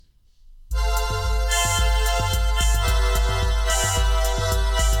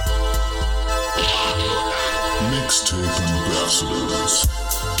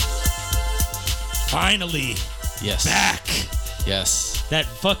Finally. Yes. Back. Yes. That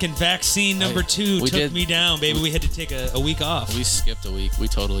fucking vaccine number 2 took me down, baby. We had to take a week off. We skipped a week. We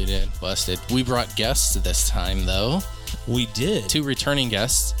totally did. Busted. We brought guests this time, though. We did. 2 returning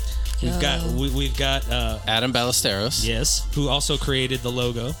guests. We've got Adam Ballesteros. Yes, who also created the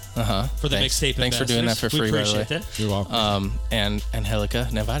logo for the mixtape. Thanks for doing that for free, by the way. That. You're welcome. And Angelica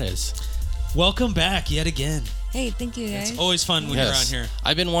Nevarez. Welcome back yet again. Hey, thank you, guys. It's always fun when you're on here.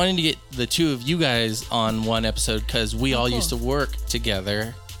 I've been wanting to get the 2 of you guys on one episode because we all used to work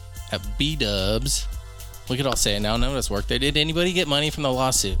together at B-Dubs. We could all say it now. None of us worked there. Did anybody get money from the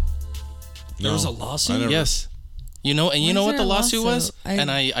lawsuit? There was a lawsuit? Yes. You know, and you know what the lawsuit was?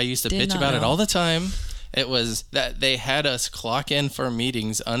 I used to bitch about it all the time. It was that they had us clock in for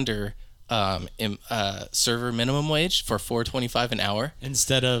meetings under server minimum wage for $4.25 an hour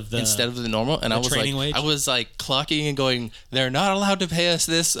instead of the normal. And I was training wage? I was like clocking and going, they're not allowed to pay us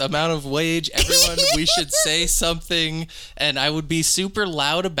this amount of wage. Everyone, we should say something. And I would be super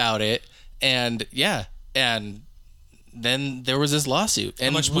loud about it. And then there was this lawsuit.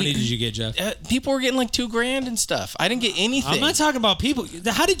 And how much money did you get, Jeff? People were getting like $2,000 and stuff. I didn't get anything. I'm not talking about people.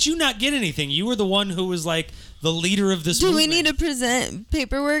 How did you not get anything? You were the one who was like the leader of this movement. Do we need to present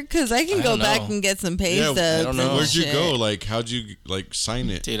paperwork? Because I can go back and get some pay stubs. I don't know. Where'd you go? Like, how'd you sign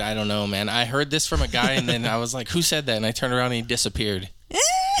it? Dude, I don't know, man. I heard this from a guy, and then I was like, who said that? And I turned around and he disappeared.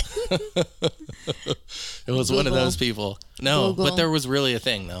 It was Google. One of those people. No, Google. But there was really a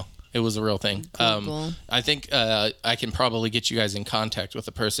thing, though. It was a real thing. I think I can probably get you guys in contact with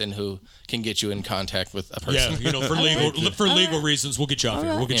a person who can get you in contact with a person. Yeah, for legal reasons, we'll get you off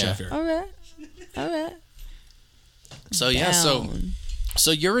here. We'll get you off here. All right. So yeah,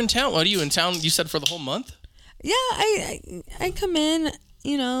 so you're in town. What are you in town? You said for the whole month? Yeah, I come in.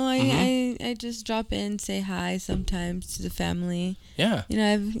 You know, I just drop in, say hi sometimes to the family. Yeah.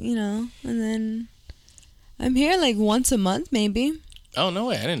 And then I'm here like once a month maybe. Oh, no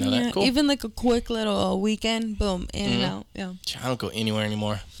way. I didn't know that. Cool. Even like a quick little weekend, boom, in and out. Yeah. I don't go anywhere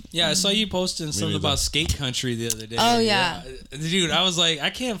anymore. Yeah, I saw you posting something about Skate Country the other day. Oh, yeah. Dude, I was like, I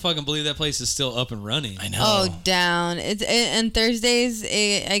can't fucking believe that place is still up and running. I know. Oh, down. And Thursdays,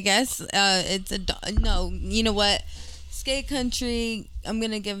 I guess, you know what? Skate Country, I'm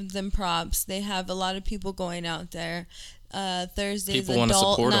going to give them props. They have a lot of people going out there. Thursday's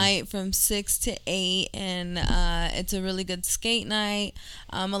adult night from 6 to 8, and it's a really good skate night.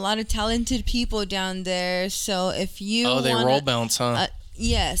 A lot of talented people down there. So if you they roll bounce, huh?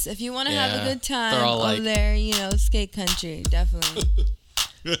 Yes, if you want to have a good time over there, Skate Country, definitely.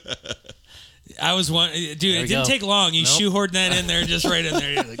 I was one, dude. It didn't take long. You shoehorned that in there, just right in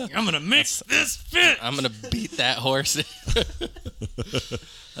there. You're like, I'm gonna mix this fit. I'm gonna beat that horse.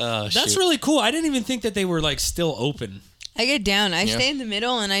 That's really cool. I didn't even think that they were like still open. I get down. I stay in the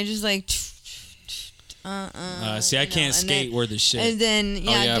middle, and I just like. See, I can't skate where the shit. And then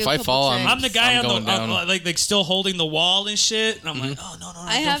if I fall, I'm the guy on like still holding the wall and shit. And I'm like, oh no,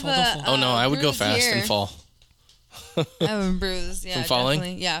 don't fall. I would go fast and fall. I have a bruise. Yeah, from falling.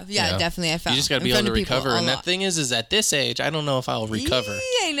 Definitely. Yeah, definitely. I fell. You just got to be able to recover. And that thing is at this age, I don't know if I'll recover.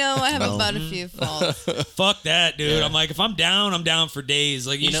 I know. I have about a few falls. Fuck that, dude. Yeah. I'm like, if I'm down for days.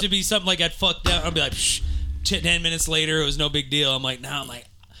 Like, it used to be something like I'd fuck down. I'd be like, 10 minutes later, it was no big deal. I'm like, now I'm like,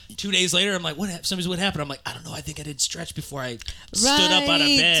 2 days later, I'm like, what happened? I'm like, I don't know. I think I did stretch before I stood up out of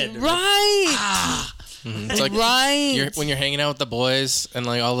bed. Right. It's like when you're hanging out with the boys and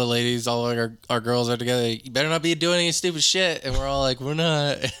like all the ladies, all our girls are together. You better not be doing any stupid shit, and we're all like, we're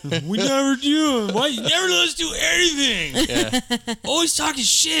not. We never do. Why you never let us do anything? Yeah, always talking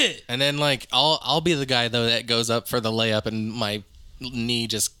shit. And then like I'll be the guy though that goes up for the layup, and my knee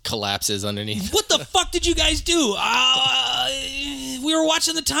just collapses underneath. What the fuck did you guys do? We were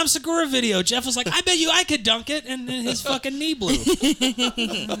watching the Tom Segura video. Jeff was like, I bet you I could dunk it, and his fucking knee blew.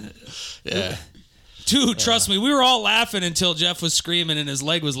 Yeah. Dude, trust me, we were all laughing until Jeff was screaming and his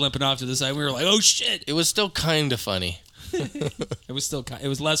leg was limping off to the side. We were like, oh shit. It was still kind of funny. It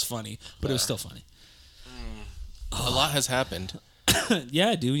was less funny, but it was still funny. A lot has happened.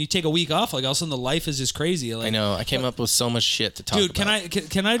 Yeah, dude. When you take a week off, like all of a sudden the life is just crazy. Like, I know. I came up with so much shit to talk about. Dude,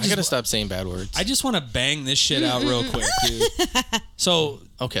 can I just... I gotta stop saying bad words. I just want to bang this shit out real quick, dude. So,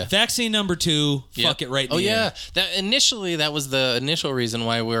 okay. Vaccine number 2, fuck it right in the air. That was the initial reason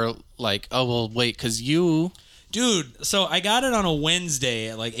why we're like, oh, well, wait, because you... Dude, so I got it on a Wednesday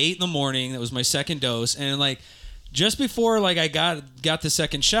at like 8 in the morning. That was my second dose. And like, just before like I got the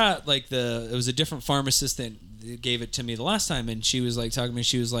second shot, like it was a different pharmacist that gave it to me the last time, and she was like talking to me.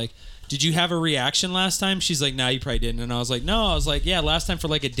 She was like, did you have a reaction last time? She's like, no, you probably didn't. And I was like, no. I was like, yeah, last time for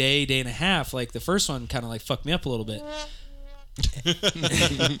like a day and a half. Like the first one kind of like fucked me up a little bit.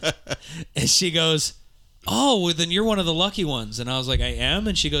 And she goes, oh, well, then you're one of the lucky ones. And I was like, I am?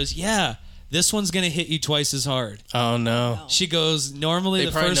 And she goes, yeah, this one's going to hit you twice as hard. Oh, no. She goes, normally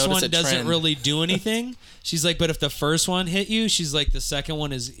the first one doesn't trend. really do anything. She's like, but if the first one hit you, she's like, the second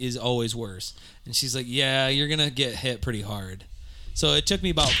one is always worse. And she's like, yeah, you're going to get hit pretty hard. So it took me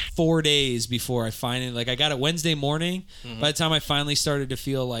about 4 days before I finally, like, I got it Wednesday morning. By the time I finally started to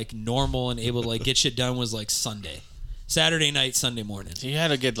feel like normal and able to like get shit done was like Sunday. Saturday night, Sunday morning. So you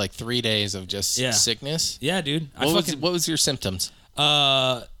had a good like 3 days of just sickness? Yeah, dude. What was your symptoms?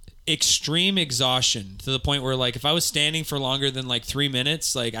 Extreme exhaustion to the point where like if I was standing for longer than like 3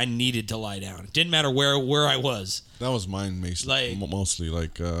 minutes, like I needed to lie down. It didn't matter where I was. That was mine mostly.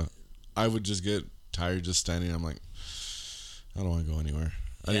 Like I would just get tired just standing. I'm like, I don't want to go anywhere.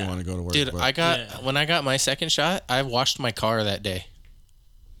 I didn't want to go to work. Dude, when I got my second shot, I washed my car that day.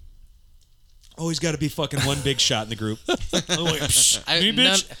 Always got to be fucking one big shot in the group.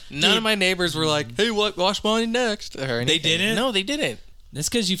 None of my neighbors were like, "Hey, what? Wash mine next." Or anything. They didn't. No, they didn't. That's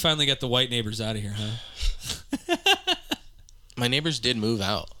because you finally got the white neighbors out of here, huh? My neighbors did move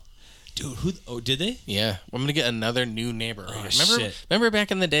out. Dude, who? Oh, did they? Yeah, I'm gonna get another new neighbor. Oh, Right? Remember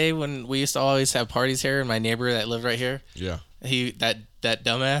back in the day when we used to always have parties here, and my neighbor that lived right here, that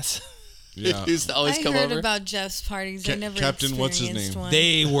dumbass, Yeah. he used to always come I over. heard about Jeff's parties. I never Captain, what's his experienced name? one.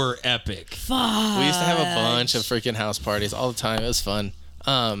 They were epic. Fuck. We used to have a bunch of freaking house parties all the time. It was fun.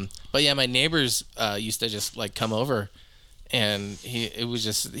 But yeah, my neighbors used to just like come over, and he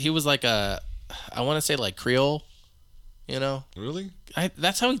was like I want to say like Creole, you know. Really?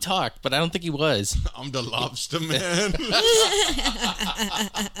 That's how he talked, but I don't think he was. I'm the lobster man.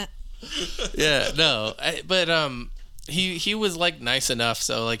 Yeah, no, but he was like nice enough,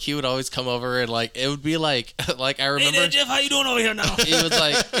 so like he would always come over and like it would be like like I remember. Hey there, Jeff, how you doing over here now? He was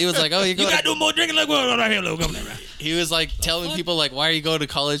like, oh, you got to do more drinking. Like, well, right here, come there. He was like telling people like, why are you going to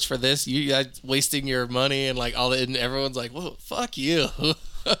college for this? You guys wasting your money and like all that, and everyone's like, well, fuck you.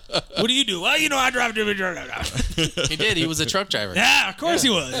 What do you do? Well, you know, I drive to truck. He did. He was a truck driver. Yeah, of course he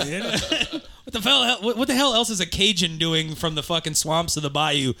was. What the hell else is a Cajun doing from the fucking swamps of the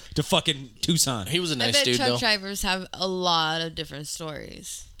bayou to fucking Tucson? He was a I nice bet dude, truck though. drivers have a lot of different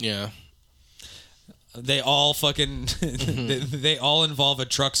stories. Yeah. They all fucking they all involve a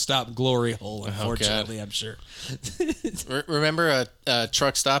truck stop glory hole. Unfortunately, I'm sure. Remember a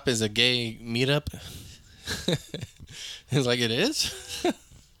truck stop is a gay meetup? He's like, it is?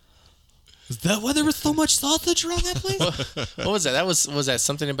 Is that why there was so much sausage around that place? What was that? Was that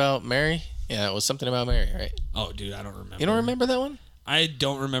something about Mary? Yeah, it was something about Mary, right? Oh, dude, I don't remember. You don't remember that one? I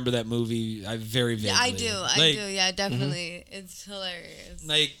don't remember that movie. I very vaguely. Yeah, I do. I do. Yeah, definitely. It's hilarious.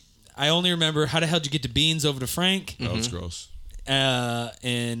 Like, I only remember how the hell did you get the beans over to Frank? That was gross.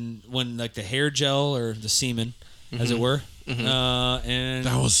 And when like the hair gel or the semen, as it were, and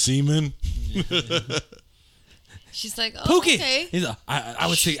That was semen. She's like, oh, Pookie. okay. He's like,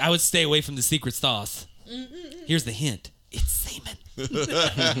 I would stay away from the secret sauce. Here's the hint: it's semen.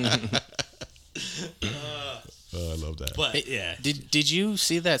 I love that. But yeah, Did you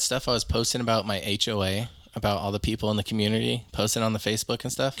see that stuff I was posting about my HOA, about all the people in the community posting on the Facebook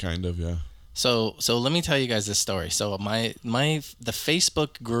and stuff? Kind of, yeah. So let me tell you guys this story. So the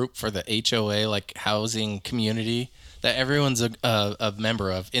Facebook group for the HOA, like housing community that everyone's a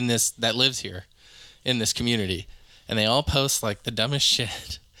member of that lives here in this community, and they all post like the dumbest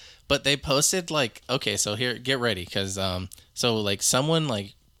shit. But they posted like, okay, so here, get ready, because so like someone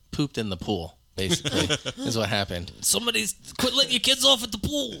like pooped in the pool, basically, is what happened. somebody's quit letting your kids off at the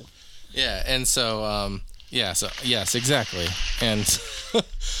pool. Yeah, and so yes, exactly. And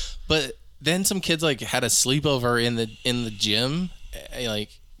but then some kids like had a sleepover in the gym,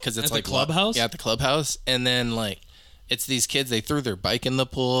 like because it's At the like clubhouse? Yeah, at the clubhouse, and then like it's these kids. They threw their bike in the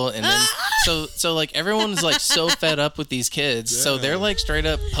pool, and then so like everyone's like so fed up with these kids, so they're like straight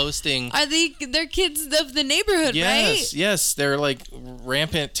up posting. Are they're kids of the neighborhood, right? Yes, they're like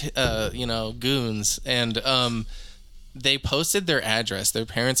rampant, goons, and they posted their address, their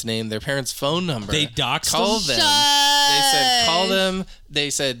parents' name, their parents' phone number. They doxed Call them? them. They said call them. They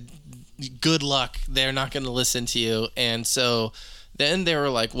said good luck. They're not going to listen to you, and so. Then they were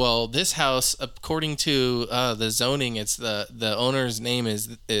like, well, this house, according to the zoning, it's the owner's name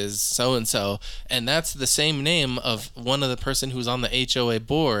is so-and-so, and that's the same name of one of the person who's on the HOA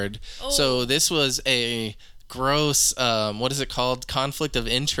board. Oh. So this was a gross, what is it called? Conflict of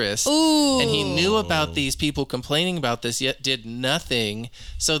interest. Ooh. And he knew about these people complaining about this, yet did nothing.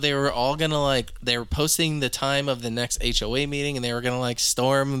 So they were all going to they were posting the time of the next HOA meeting, and they were going to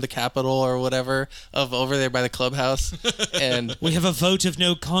storm the Capitol or whatever over there by the clubhouse. And we have a vote of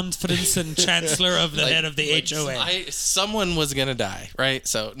no confidence in Chancellor of the head of the HOA. Someone was going to die, right?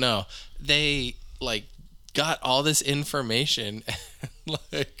 So no, they got all this information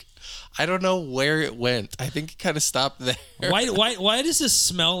and I don't know where it went. I think it kind of stopped there. Why does this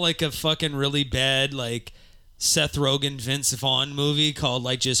smell like a fucking really bad Seth Rogen, Vince Vaughn movie called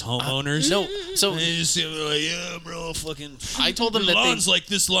just Homeowners? No, so they just yeah, bro, fucking. I told them the that lawn's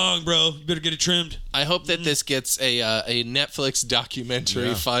this long, bro. You better get it trimmed. I hope that this gets a Netflix documentary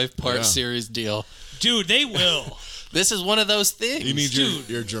 5-part series deal. Dude, they will. This is one of those things. You need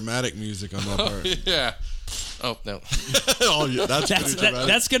your dramatic music on that part. Yeah. Oh no. Oh, yeah,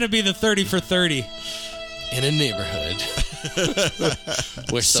 that's gonna be the 30 for 30. In a neighborhood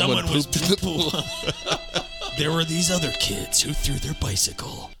where someone pooped in the pool. There were these other kids who threw their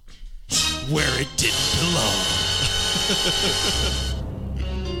bicycle where it didn't belong.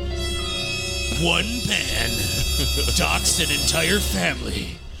 One man doxed an entire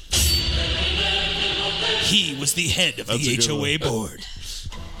family. He was the head of the HOA board.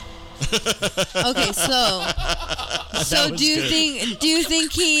 Okay, so do you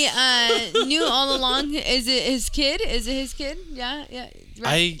think he knew all along? Is it his kid? Yeah.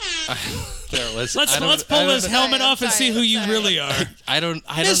 Right. Let's pull his helmet off and see who you really are. I don't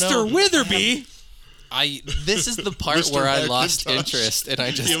know. Mr. Witherby. This is the part where I lost interest, and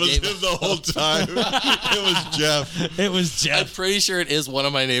I just it was him the whole time. It was Jeff. I'm pretty sure it is one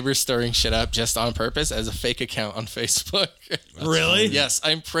of my neighbors stirring shit up just on purpose as a fake account on Facebook. Really? Yes,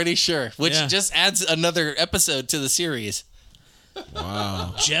 I'm pretty sure. Which just adds another episode to the series.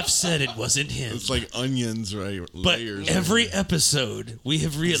 Wow. Jeff said it wasn't him. It's like onions, right? But layers every episode, we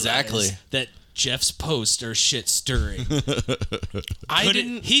have realized that Jeff's posts are shit stirring.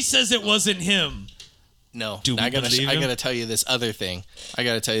 He says it wasn't him. No, I gotta tell you this other thing.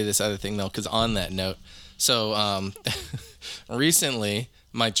 Though, because on that note, so recently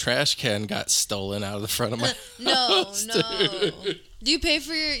my trash can got stolen out of the front of my house. No. Do you pay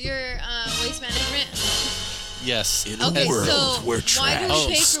for your waste management? Yes. In a world where trash why do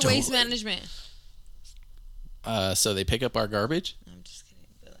we pay for stolen? waste management? So they pick up our garbage. I'm just kidding,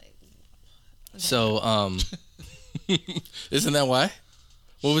 but okay. So isn't that why?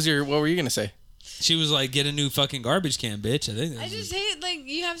 What were you gonna say? She was like, "Get a new fucking garbage can, bitch." I just hate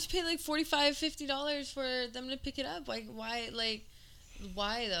you have to pay $45-$50 for them to pick it up. Why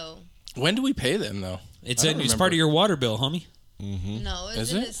though? When do we pay them though? It's part of your water bill, homie. Mm-hmm. No,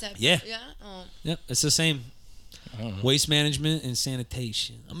 is it? Separate? Yeah. Yeah. Oh. Yep, it's the same. Waste management and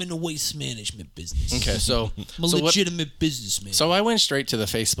sanitation. I'm in the waste management business. Okay, so I'm a legitimate businessman. So I went straight to the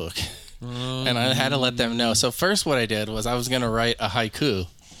Facebook, and I had to let them know. So first, what I did was I was gonna write a haiku.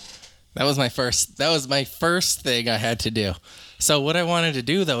 That was my first thing I had to do. So what I wanted to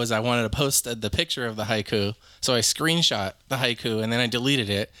do though is I wanted to post the picture of the haiku. So I screenshot the haiku and then I deleted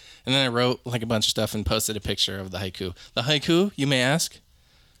it, and then I wrote a bunch of stuff and posted a picture of the haiku. The haiku, you may ask.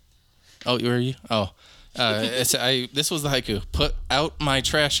 Oh, were you? Oh. This was the haiku. Put out my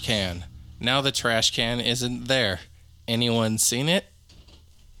trash can. Now the trash can isn't there. Anyone seen it?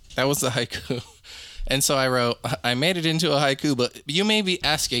 That was the haiku. And so I wrote, I made it into a haiku, but you may be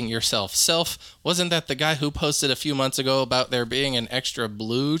asking yourself, wasn't that the guy who posted a few months ago about there being an extra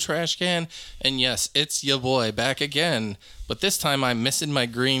blue trash can? And yes, it's your boy back again. But this time I'm missing my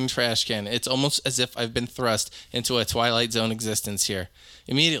green trash can. It's almost as if I've been thrust into a Twilight Zone existence here.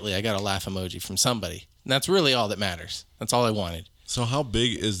 Immediately I got a laugh emoji from somebody. And that's really all that matters. That's all I wanted. So how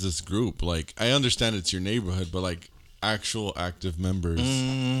big is this group? I understand it's your neighborhood, but actual active members.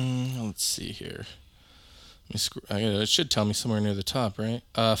 Let's see here. It should tell me somewhere near the top, right?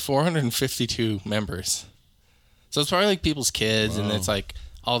 452 members. So it's probably people's kids, and it's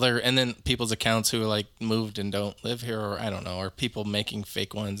and then people's accounts who are moved and don't live here, or I don't know, or people making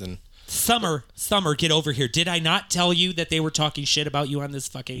fake ones. And Summer, get over here. Did I not tell you that they were talking shit about you on this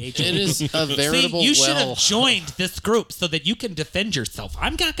fucking HOA? It is a veritable you should have joined this group so that you can defend yourself.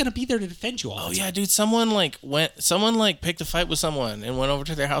 I'm not going to be there to defend you all. Oh yeah, dude, someone picked a fight with someone and went over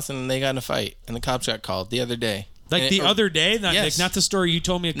to their house and they got in a fight and the cops got called the other day. Other day? Yes. Not the story you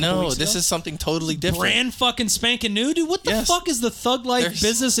told me a couple weeks ago? No, this is something totally different. Brand fucking spanking new? Dude, what the fuck is the thug life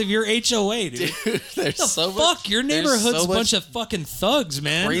business of your HOA, dude? There's so much. Your neighborhood's a bunch of fucking thugs,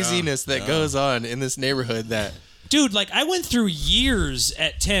 man. Craziness that goes on in this neighborhood that Dude, like, I went through years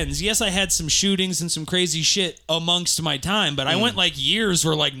at Tens. Yes, I had some shootings and some crazy shit amongst my time, but I went, like, years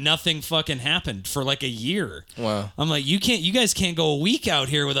where, like, nothing fucking happened for, like, a year. Wow. I'm like, you guys can't go a week out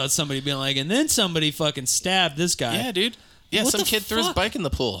here without somebody being like, and then somebody fucking stabbed this guy. Yeah, dude. Yeah, What some the kid threw his fuck? bike in the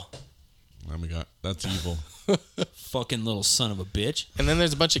pool. Oh my god, that's evil. Fucking little son of a bitch. And then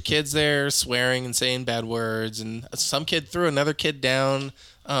there's a bunch of kids there swearing and saying bad words. And some kid threw another kid down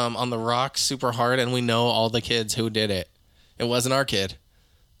on the rocks super hard. And we know all the kids who did it. It wasn't our kid.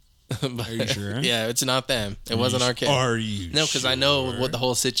 But, Are you sure? Yeah, it's not them. It wasn't our kid. Are you No, because I know what the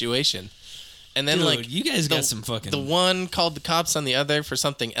whole situation. And then, Dude, like, you guys got some fucking... the one called the cops on the other for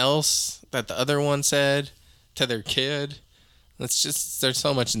something else that the other one said to their kid. It's just, there's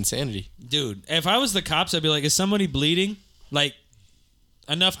so much insanity. Dude, if I was the cops, I'd be like, is somebody bleeding? Like,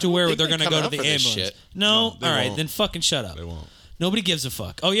 enough to where think they're they're going to go to coming the out for this ambulance. shit. No? No, they All right, won't. then fucking shut up. They won't. Nobody gives a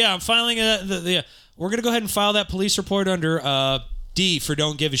fuck. Oh, yeah, I'm filing we're going to go ahead and file that police report under D for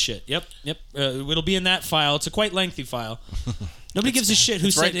don't give a shit. Yep. It'll be in that file. It's a quite lengthy file. Nobody gives a shit who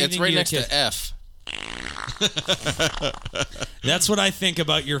said anything It's right to your next kid. to F. That's what I think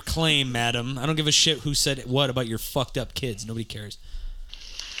about your claim, madam. I don't give a shit who said what about your fucked up kids. Nobody cares.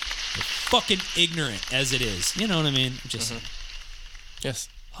 They're fucking ignorant as it is. You know what I mean? Just Yes,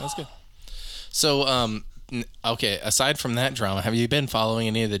 that's good. So, okay, aside from that drama, have you been following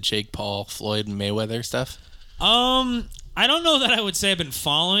any of the Jake Paul, Floyd Mayweather stuff? I don't know that I would say I've been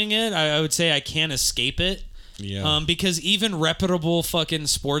following it. I would say I can't escape it. Yeah. Because even reputable fucking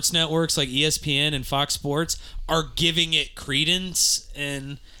sports networks like ESPN and Fox Sports are giving it credence,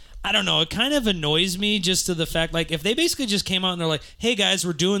 and I don't know, it kind of annoys me just to the fact, like, if they basically just came out and they're like, hey guys,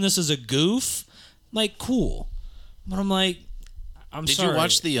 we're doing this as a goof, like, cool. But I'm like, Did sorry. you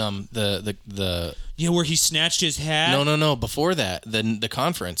watch the Yeah, where he snatched his hat? No, before that, the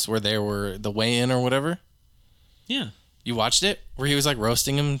conference where they were the weigh-in or whatever? Yeah. You watched it? Where he was like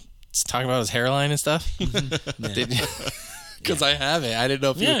roasting him, talking about his hairline and stuff? Because I have it. I didn't know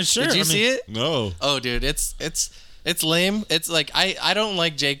if Yeah, you sure. Did you I see mean- it? No. Oh, dude, it's lame. It's like I don't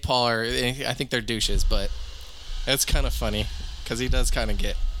like Jake Paul, or I think they're douches, but it's kind of funny because he does kind of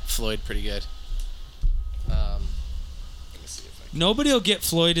get Floyd pretty good. Let me see if I Nobody will get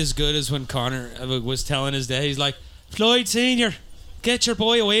Floyd as good as when Connor was telling his dad. He's like, Floyd Sr., get your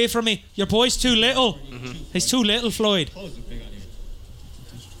boy away from me. Your boy's too little. He's too little, Floyd.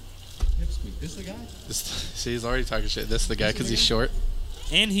 This the guy? See, he's already talking shit. This is the guy because he's short.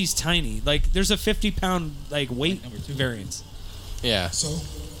 And he's tiny. Like, there's a 50-pound, like, weight variance. Yeah. So,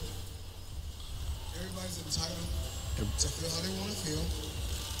 everybody's entitled to feel how they want to feel.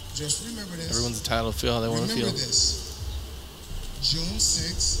 Just remember this. Everyone's entitled to feel how they want to Remember feel. this. June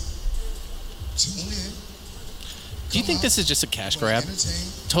 6th, tune in. Do you think this is just a cash grab?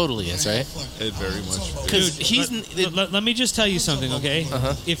 Entertain, Totally is, right? It very much. Because he's Let me just tell you something, okay?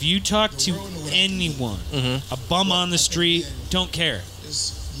 If you talk to anyone, a bum on the street, don't care.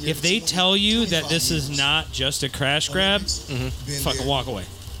 If they tell you that this is not just a crash grab, fucking walk away.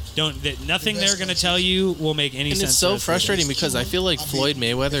 Nothing they're going to tell you will make any and sense. it's the so rest of the day. frustrating because I feel like Floyd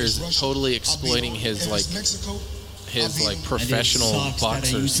Mayweather is totally exploiting his professional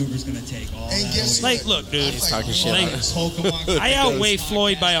boxers. YouTuber's gonna take all that away. Like, look, dude. He's talking shit. Like, on it. Pokemon I outweigh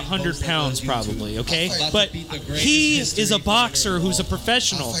Floyd by 100 pounds, probably, okay? But he is a boxer who's a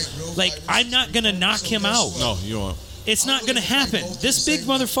professional. Like, I'm not going to knock him out. No, you won't. It's not going to happen. This big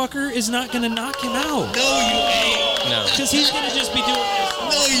motherfucker is not going to knock him out. No. Because he's going to just be doing this.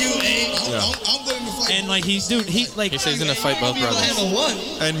 No, you ain't. I'm willing to fight. And, like, he says He's gonna fight both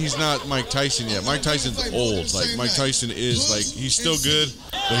brothers. And he's not Mike Tyson yet. Mike Tyson's old. Like Mike Tyson is like he's still good,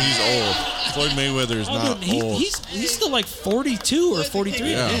 but he's old. Floyd Mayweather is not old. He's still, like, 42 or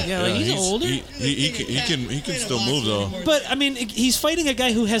 43. Yeah, like, he's older. He can still move though. But, I mean, he's fighting a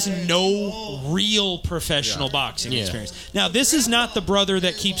guy who has no real professional boxing experience. Now, this is not the brother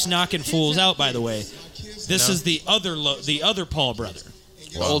that keeps knocking fools out, by the way. This is the other Paul brother.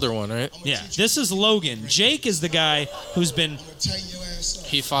 The older one, right? Yeah, this is Logan. Jake is the guy who's been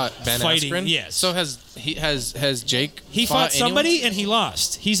He fought Ben Fighting, Askren. yes. So has Jake? he fought somebody anyone? and he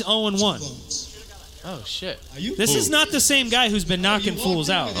lost. He's 0-1. Oh shit! This is not the same guy who's been knocking fools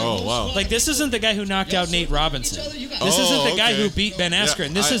out. Oh wow. Like, this isn't the guy who knocked out Nate Robinson. This isn't the guy okay. who beat Ben Askren.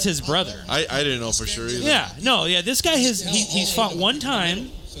 This is his brother. I didn't know for sure either. Yeah, this guy he's fought one time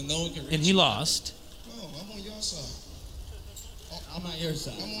So no one can reach and he lost. No, I'm on your side. I'm on your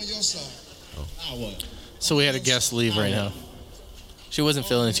side. I'm on your side. Now what? So we had a guest leave right now. She wasn't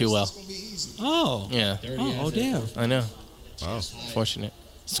feeling too well. It's gonna be easy. Oh. Yeah, Oh, damn. I know. Wow. Fortunate.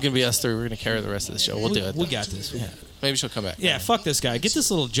 It's gonna be us three. We're gonna carry the rest of the show. We'll do it. We got this. Yeah. Maybe she'll come back. Yeah, fuck this guy. Get this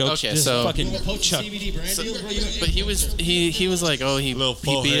little joke. Okay, this so- fucking Poach Chuck. CBD brand deal, bro. But he was like, oh, he Little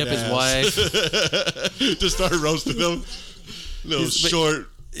beat up his forehead wife. Just start roasting him. Little short,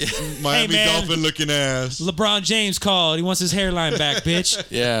 Miami man. Dolphin looking ass. LeBron James called. He wants his hairline back, bitch.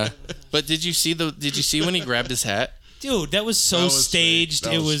 Yeah. But did you see when he grabbed his hat? Dude, that was so That was staged.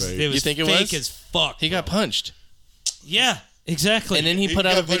 fake. That It was was fake. it was You think it fake was? as fuck. He got punched, Yeah, exactly. and then he He put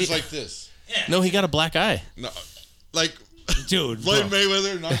got out a punched video. like this. No, he got a black eye. No, like Dude, Floyd bro.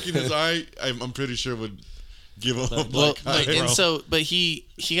 Mayweather knocking his eye. I'm pretty sure would give him a Well, black eye. and so, but he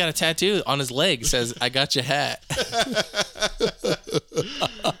got a tattoo on his leg. Says, "I got your hat."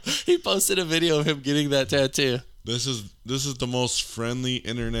 He posted a video of him getting that tattoo. This is the most friendly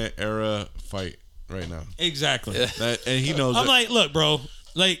internet era fight right now. Exactly. And he knows I'm it. like, look, bro.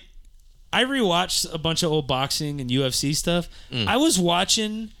 Like, I rewatched a bunch of old boxing and UFC stuff. I was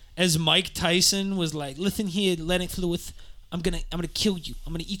watching as Mike Tyson was like, "Listen here, Lennox Lewis, I'm gonna kill you.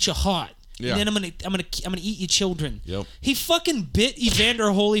 I'm gonna eat your heart, Yeah. and then I'm gonna eat your children." Yep. He fucking bit Evander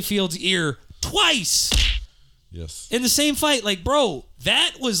Holyfield's ear twice Yes. in the same fight. Like, bro,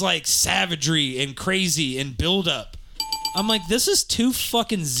 that was like savagery and crazy and build up. I'm like, this is two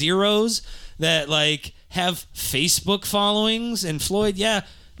fucking zeros that like have Facebook followings. And Floyd, yeah,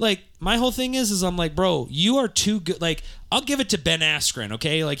 like my whole thing is I'm like, bro, you are too good. Like, I'll give it to Ben Askren,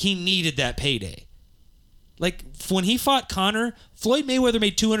 okay? Like, he needed that payday. Like, when he fought Conor, Floyd Mayweather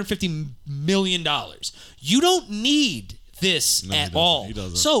made $250 million. You don't need this No, he at doesn't. all. He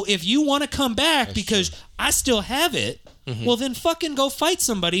doesn't. So if you want to come back because I still have it, well, then fucking go fight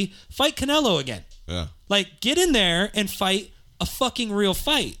somebody. Fight Canelo again. Yeah. Like, get in there and fight a fucking real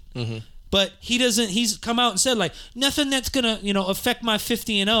fight. But he doesn't. He's come out and said like nothing that's gonna affect my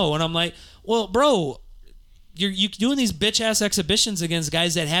 50-0. And I'm like, well, bro, you doing these bitch ass exhibitions against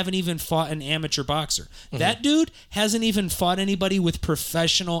guys that haven't even fought an amateur boxer. That dude hasn't even fought anybody with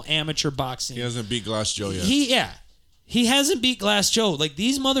professional amateur boxing. He hasn't beat Glass Joe yet. He hasn't beat Glass Joe. Like,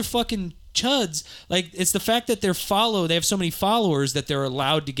 these motherfucking chuds, like, it's the fact that they have so many followers that they're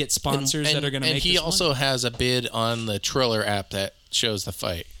allowed to get sponsors that are going to make And he this also money. has a bid on the Triller app that shows the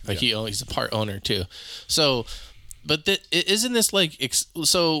fight. Like he's a part owner too. So, but isn't this like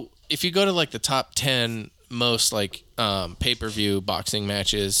so? If you go to like the top 10 most like pay-per-view boxing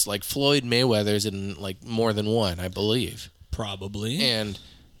matches, like Floyd Mayweather's in like more than one, I believe. Probably. And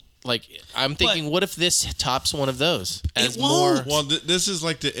like I'm thinking, what if this tops one of those as It more? won't. Well, this is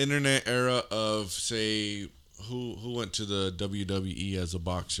like the internet era of, say, who went to the WWE as a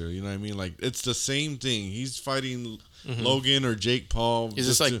boxer. You know what I mean? Like, it's the same thing. He's fighting Logan or Jake Paul. Is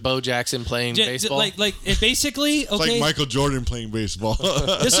this like Bo Jackson playing baseball? Like it basically, It's okay, like Michael Jordan playing baseball.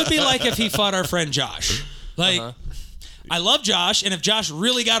 this would be like if he fought our friend Josh. Like, I love Josh, and if Josh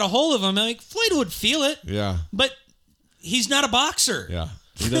really got a hold of him, like, Floyd would feel it. Yeah. But he's not a boxer. Yeah.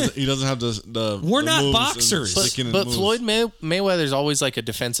 He doesn't have the We're the not moves and boxers. sticking in But moves. Floyd Mayweather's always like a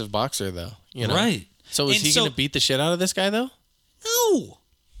defensive boxer, though. You know? Right. So is And he so- going to beat the shit out of this guy, though? No.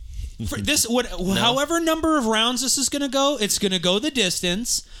 For this, however number of rounds this is going to go, it's going to go the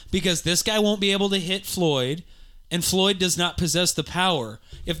distance because this guy won't be able to hit Floyd, and Floyd does not possess the power.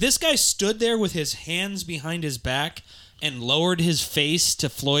 If this guy stood there with his hands behind his back and lowered his face to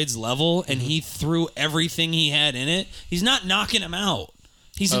Floyd's level and he threw everything he had in it, he's not knocking him out.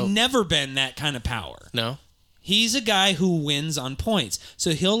 He's never been that kind of power. No. He's a guy who wins on points.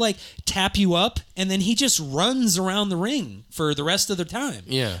 So he'll like tap you up and then he just runs around the ring for the rest of the time.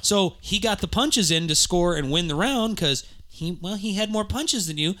 Yeah. So he got the punches in to score and win the round because he had more punches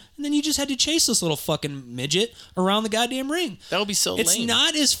than you, and then you just had to chase this little fucking midget around the goddamn ring. That would be so It's lame.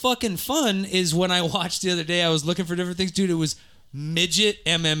 not as fucking fun as when I watched the other day. I was looking for different things. Dude, it was midget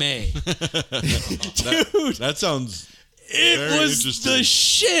MMA. Dude, That sounds it very was interesting. the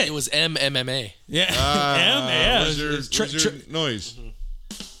shit. It was MMA. Yeah. Where's your noise?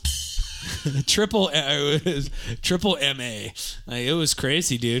 Triple MA. Like, it was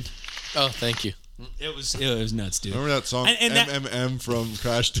crazy, dude. Oh, thank you. It was nuts, dude. Remember that song And that- MMM from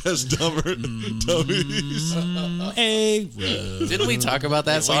Crash Test Dummies? Hey, Didn't we talk about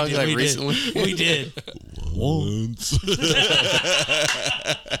that song like recently? We did. Once.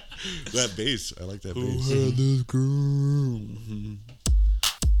 That bass. I like that bass. this girl?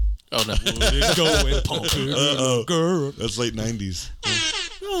 Oh no. Go and pump it, girl. That's late 90s.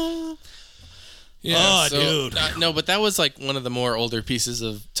 Oh, so, dude. No, but that was like one of the more older pieces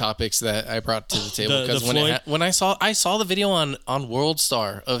of topics that I brought to the table The because Floyd? when I saw the video on World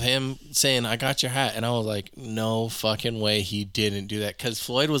Star of him saying "I got your hat," and I was like, no fucking way he didn't do that, because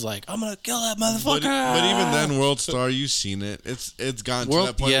Floyd was like, "I'm gonna kill that motherfucker." But even then, World Star, you've seen it. It's gotten to World-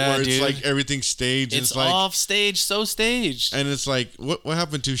 that point yeah, where it's dude. like everything's staged. it's like off stage, so staged. and it's like what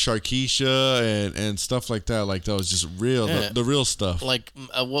happened to Sharkeisha and stuff like that. Like that was just real, Yeah. the real stuff. Like,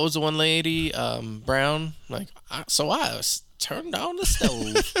 what was the one lady, Brown? Like, I was turned on the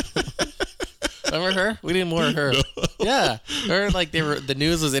stove. Remember her? We didn't warn her. Yeah, her. Like the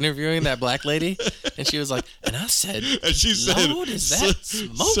news was interviewing that black lady, and she was like, and I said, And she said, "Lord, is that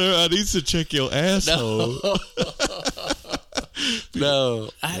smoke?" "Sir, I need to check your asshole." No,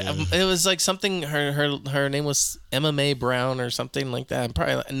 it was like something. Her name was MMA Brown or something like that. I'm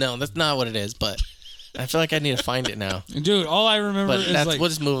probably no, that's not what it is. But I feel like I need to find it now. Dude, all I remember But is like we'll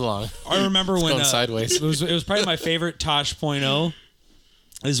just move along. I remember It's when going sideways. It was probably my favorite Tosh.0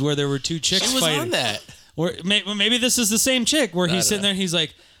 is where there were two chicks She was fighting. on that. Where maybe this is the same chick where I he's don't sitting know. there and he's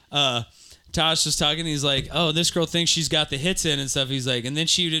like, Tosh was talking. He's like, oh, this girl thinks she's got the hits in and stuff. He's like, and then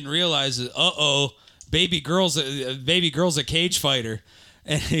she didn't realize that, baby girl's a cage fighter.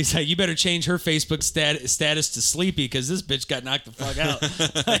 And he's like, you better change her Facebook status to Sleepy because this bitch got knocked the fuck out.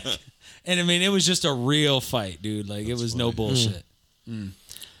 Like, and I mean, it was just a real fight, dude. Like it was no bullshit.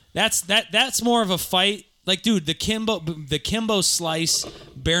 That's more of a fight. Like, dude, the Kimbo Slice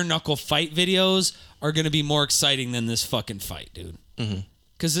bare knuckle fight videos are gonna be more exciting than this fucking fight, dude.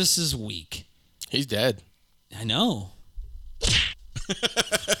 Because this is weak. He's dead. I know.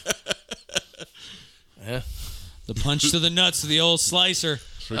 Yeah. The punch to the nuts of the old slicer,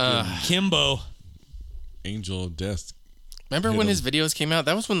 Freaking Kimbo. Angel of Death. Remember Hit when him. his videos came out?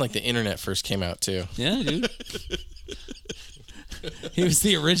 That was when like the internet first came out too. Yeah, dude. He was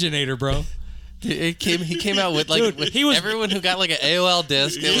the originator, bro. He came out with like Dude, with he was- everyone who got like an AOL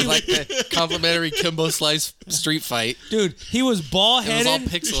disc. It was like the complimentary Kimbo Slice street fight. Dude, he was bald It was all headed.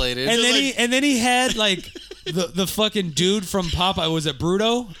 pixelated. And then he had like the fucking dude from Popeye. Was it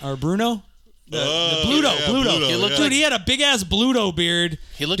Bruno or Bruno? The Bluto. yeah, Bluto. Bluto, He looked Dude, like- he had a big ass Bluto beard.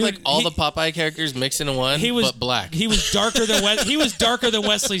 He looked Dude, like all the Popeye characters mixed into one, but black. He was darker than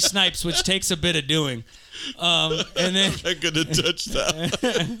Wesley Snipes, which takes a bit of doing. And then I couldn't touch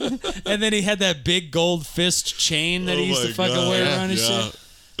that. and then he had that big gold fist chain that he used to my fucking God. wear Yeah. around his Yeah. shit.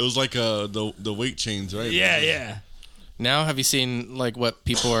 It was like the weight chains, right? Yeah. Now, have you seen like what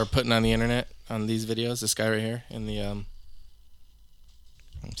people are putting on the internet on these videos? This guy right here in the Let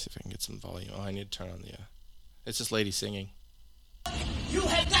me see if I can get some volume. Oh, I need to turn on the. It's this lady singing. You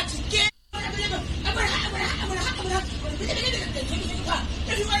have got to get.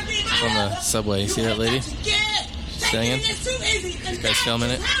 From the subway. You see that lady? Singing? This guy's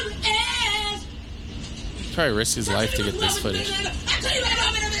filming it. Probably risked his life to get this footage.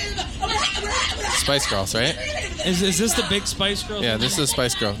 Spice Girls, right? Is this the big Spice Girl? Yeah, this is a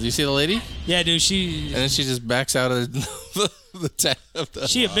Spice Girl. Do you see the lady? Yeah, dude. And then she just backs out of the tent of the.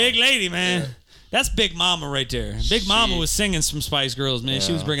 She a big lady, man. That's Big Mama right there. Big Mama was singing some Spice Girls, man.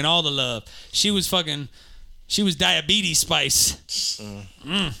 She was Yeah. bringing all the love. She was diabetes spice.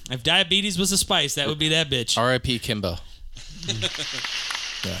 If diabetes was a spice, that would be that bitch. R.I.P. Kimbo.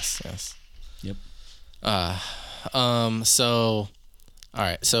 Yes. Yep. So, all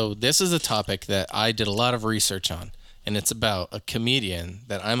right. So this is a topic that I did a lot of research on, and it's about a comedian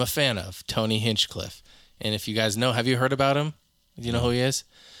that I'm a fan of, Tony Hinchcliffe. And if you guys know, have you heard about him? Do you know who he is?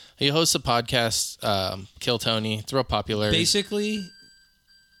 He hosts a podcast, Kill Tony. It's real popular. Basically,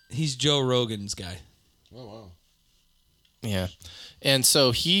 he's Joe Rogan's guy. Oh wow. Yeah. And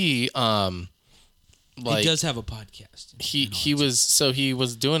so he, He does have a podcast. he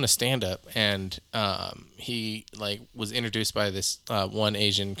was doing a stand up, and he like was introduced by this one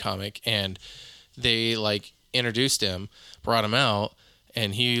Asian comic, and they like introduced him, brought him out,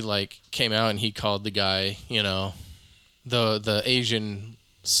 and he like came out and he called the guy, you know, the Asian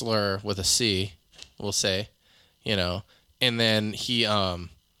slur with a C, we'll say, you know, and then he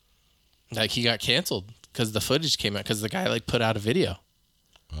like he got canceled because the footage came out because the guy like put out a video.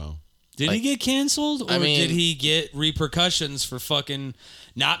 Wow. Did he get canceled, or I mean- did he get repercussions for fucking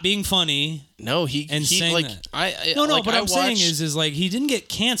not being funny? No, he saying like that. I No, like, but I I'm saying watched- is like he didn't get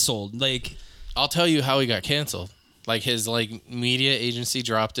canceled. Like, I'll tell you how he got canceled. Like his like media agency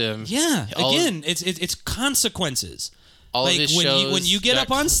dropped him. yeah, All of- again, it's consequences. all Like of his when shows you get got-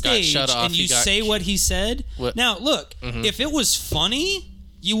 up on got stage shut off. and He you got- say what he said. What- Now, look, if it was funny,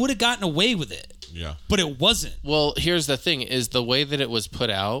 you would have gotten away with it, Yeah. but it wasn't. Well, here's the thing: is the way that it was put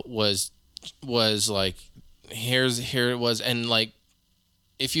out was like here it was, and like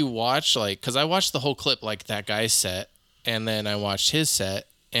if you watch because I watched the whole clip, like that guy's set, and then I watched his set,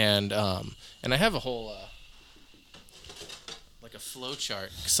 and I have a whole like a flow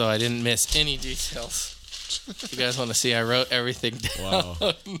chart, so I didn't miss any details. If you guys want to see, I wrote everything down.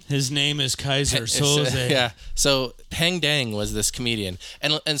 Wow. His name is Kaiser Soze. Yeah. So Peng Dang was this comedian,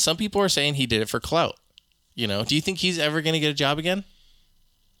 and some people are saying he did it for clout. You know, do you think he's ever going to get a job again?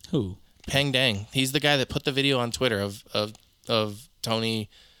 Who? Peng Dang. He's the guy that put the video on Twitter of Tony.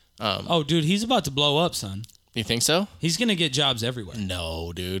 Oh, dude, he's about to blow up, son. You think so? He's gonna get jobs everywhere.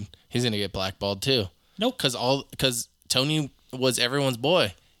 No, dude. He's going to get blackballed too. Nope. Because Tony was everyone's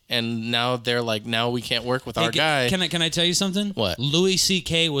boy. And now they're like, now we can't work with our guy. Can I tell you something? What? Louis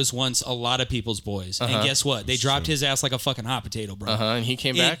C.K. was once a lot of people's boys. And guess what? They dropped his ass like a fucking hot potato, bro. And he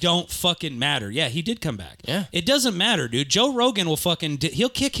came back? It don't fucking matter. Yeah, he did come back. Yeah. It doesn't matter, dude. Joe Rogan will he'll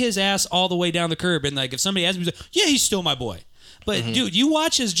kick his ass all the way down the curb. And like, if somebody asks me, he's like, yeah, he's still my boy. But dude, you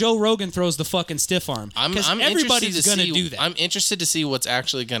watch as Joe Rogan throws the fucking stiff arm. Because everybody's going to do that. I'm interested to see what's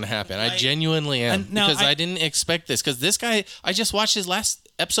actually going to happen. I genuinely am. Because I didn't expect this. Because this guy, I just watched his last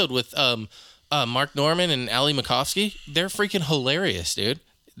episode with Mark Norman and Ali Makovsky. They're freaking hilarious, dude.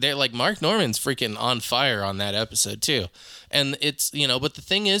 They're like, Mark Norman's freaking on fire on that episode too. And it's, but the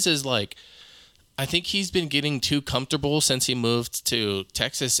thing is like, I think he's been getting too comfortable since he moved to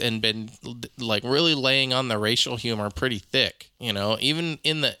Texas and been like really laying on the racial humor pretty thick, even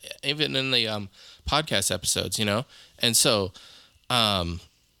in the podcast episodes, And so I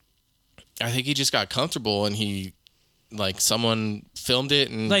think he just got comfortable and he someone filmed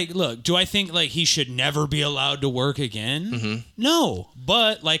it and look, do I think he should never be allowed to work again? No,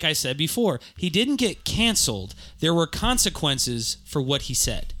 but like I said before, he didn't get canceled. There were consequences for what he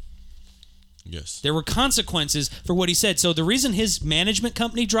said. Yes. There were consequences for what he said. So the reason his management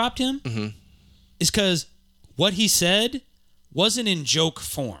company dropped him is because what he said wasn't in joke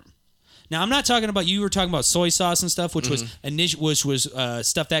form. Now, I'm not talking about, you were talking about soy sauce and stuff, which was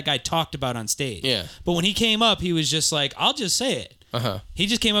stuff that guy talked about on stage. Yeah. But when he came up, he was just like, I'll just say it. He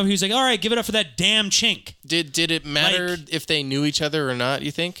just came up, he was like, all right, give it up for that damn chink. Did it matter if they knew each other or not,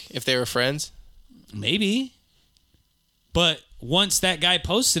 you think? If they were friends? Maybe. But once that guy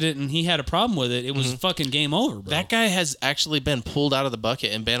posted it and he had a problem with it, it was fucking game over, bro. That guy has actually been pulled out of the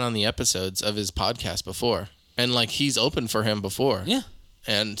bucket and been on the episodes of his podcast before. And he's open for him before. Yeah.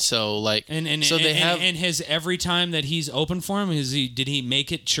 And so and his every time that he's open for him, did he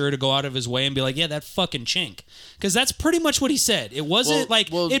make it sure to go out of his way and be like, yeah, that fucking chink? Because that's pretty much what he said. It wasn't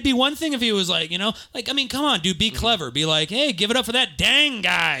it'd be one thing if he was like, I mean, come on, dude, be clever, be like, hey, give it up for that dang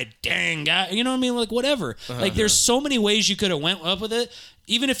guy, you know what I mean? Like whatever. There's so many ways you could have went up with it.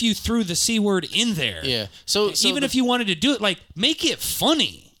 Even if you threw the C word in there. Yeah. So even if you wanted to do it, make it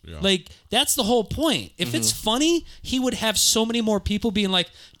funny. Yeah. That's the whole point. If it's funny, he would have so many more people being like,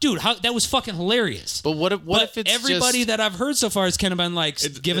 dude, that was fucking hilarious. But what if it's everybody that I've heard so far has kind of been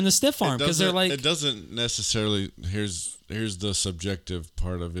giving the stiff arm because they're like, it doesn't necessarily, here's the subjective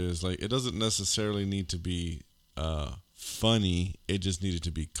part of it is it doesn't necessarily need to be funny. It just needed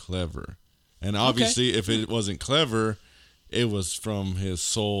to be clever. And obviously if it wasn't clever, it was from his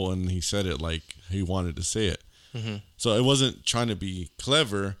soul and he said it like he wanted to say it. So it wasn't trying to be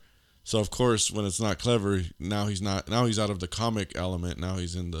clever. So of course, when it's not clever, now he's out of the comic element. Now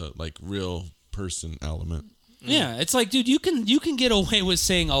he's in the real person element. Yeah, it's like, dude, you can get away with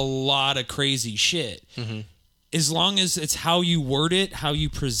saying a lot of crazy shit as long as it's how you word it, how you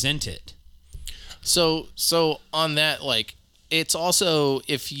present it. So on that, it's also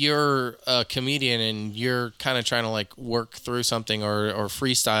if you're a comedian and you're kind of trying to work through something or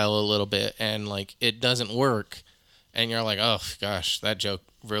freestyle a little bit and it doesn't work and you're like, oh gosh, that joke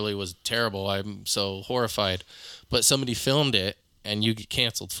really was terrible. I'm so horrified. But somebody filmed it and you get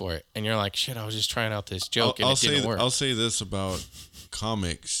canceled for it and you're like, shit, I was just trying out this joke and it didn't work. I'll say this about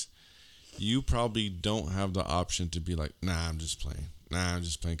comics. You probably don't have the option to be like, nah, I'm just playing.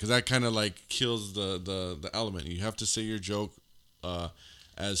 Because that kind of kills the element. You have to say your joke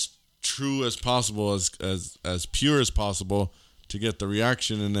as true as possible, as pure as possible to get the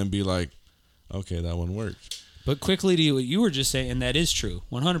reaction and then be like, okay, that one worked. But quickly to what you were just saying, that is true,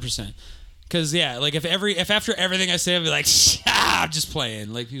 100%. Because if after everything I say, I'd be like, I'm just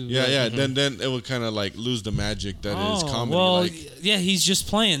playing. Then it would kind of lose the magic that is comedy. Well, he's just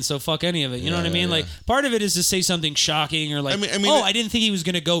playing, so fuck any of it. You know what I mean? Yeah. Part of it is to say something shocking or I didn't think he was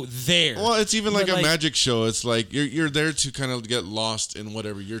gonna go there. Well, it's even a magic show. It's you're there to kind of get lost in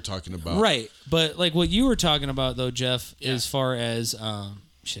whatever you're talking about. Right, but what you were talking about though, Jeff, as far as I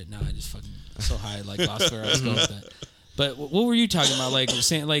just fucking so high lost where I was going with that. But what were you talking about? Like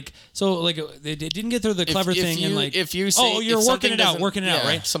saying, like, so, like, they didn't get through the clever thing, and like, if you say, you're if working it out, yeah,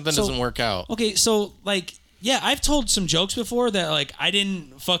 right? Something So- doesn't work out. Okay, so like, yeah, I've told some jokes before that like I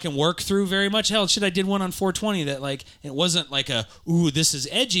didn't fucking work through very much. Hell, shit, I did one on 420 that like it wasn't like a ooh this is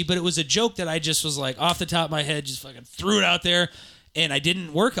edgy, but it was a joke that I just was like off the top of my head, just fucking threw it out there, and I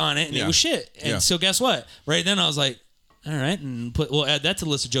didn't work on it, and it was shit. And so guess what? Right then I was like, all right, and we'll add that to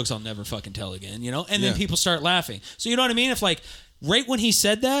the list of jokes I'll never fucking tell again, you know? And then people start laughing. So you know what I mean? If like right when he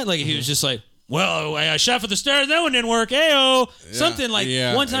said that, like he was just like, well, I shot for the stars, that one didn't work. Ayo, something like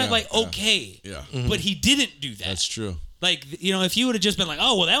one time, like okay, but he didn't do that. That's true. Like you know, if you would have just been like,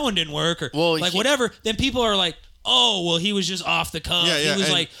 oh well, that one didn't work, or like he- whatever, then people are like, oh well, he was just off the cuff. Yeah, he was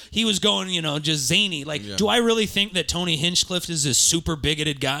and- like he was going, you know, just zany. Like, do I really think that Tony Hinchcliffe is a super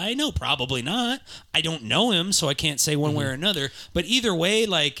bigoted guy? No, probably not. I don't know him, so I can't say one way or another. But either way,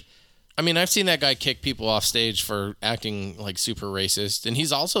 like. I mean, I've seen that guy kick people off stage for acting like super racist, and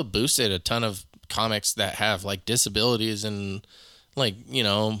he's also boosted a ton of comics that have like disabilities and like, you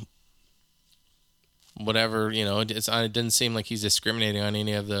know, whatever, you know, it didn't seem like he's discriminating on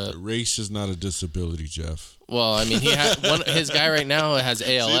any of the. Race is not a disability, Jeff. Well, I mean, he had his guy right now has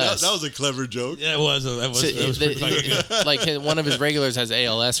ALS. See, that was a clever joke. Yeah, it was. That was pretty fucking good. Like one of his regulars has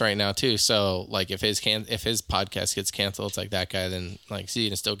ALS right now too. So like if his podcast gets canceled, it's like that guy. Then like see, you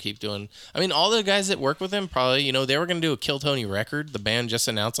can still keep doing. I mean, all the guys that work with him probably, you know, they were going to do a Kill Tony record. The band just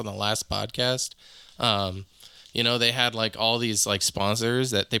announced on the last podcast. You know, they had like all these like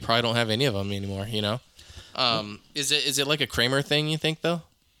sponsors that they probably don't have any of them anymore. You know, is it like a Kramer thing? You think though?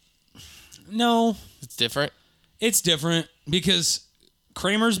 No, It's different. it's different because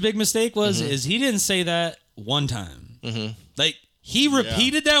Kramer's big mistake was is he didn't say that one time. Mm-hmm. Like he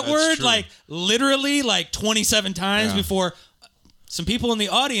repeated that that's word true. like literally like 27 times Yeah. before some people in the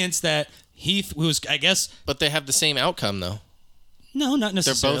audience that he was, I guess, But they have the same outcome though. no, not They're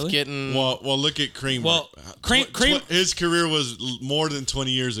necessarily. both getting. Well, look at Kramer. Well, Kramer- his career was more than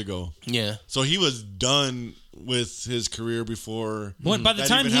 20 years ago. Yeah. So he was done with his career before. When, by the that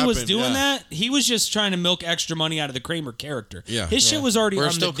time even he was happened. doing Yeah. that, he was just trying to milk extra money out of the Kramer character. Yeah. His shit was already We're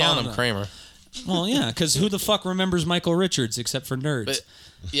on still the down calling him low. Kramer. Well, yeah, because who the fuck remembers Michael Richards except for nerds? But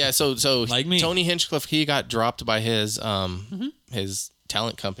yeah, so Like me. Tony Hinchcliffe, he got dropped by his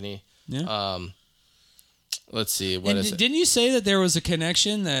talent company. yeah. Let's see, what And is it? didn't you say that there was a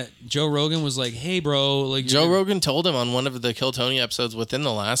connection that Joe Rogan was like, "Hey, bro, like Joe Rogan told him on one of the Kill Tony episodes within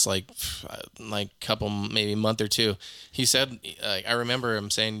the last like couple maybe month or two. He said, I remember him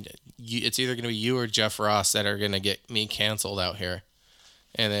saying, "It's either going to be you or Jeff Ross that are going to get me canceled out here."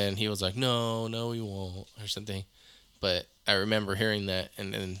 And then he was like, "No, we won't," or something. But I remember hearing that,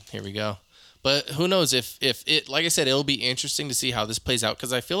 and then here we go. But who knows if it, like I said, it'll be interesting to see how this plays out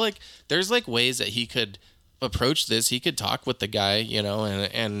because I feel like there's like ways that he could approach this. He could talk with the guy, you know,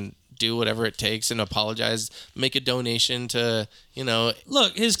 and do whatever it takes and apologize, make a donation to, you know.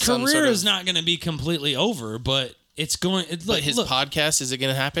 look, his some career sort of- is not going to be completely over, but it's going. It's But like his look, podcast, is it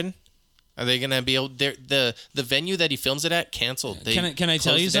going to happen? Are they going to be able? The venue that he films it at canceled. They Can I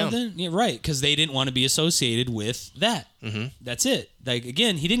tell closed you it down. something? Yeah, right, because they didn't want to be associated with that. Mm-hmm. That's it. Like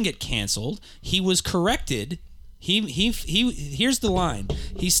again, he didn't get canceled. He was corrected. He here's the line.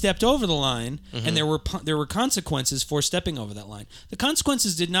 He stepped over the line, and there were consequences for stepping over that line. The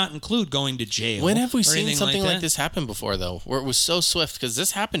consequences did not include going to jail. When have we or seen anything something like that. this happen before, though, where it was so swift? Because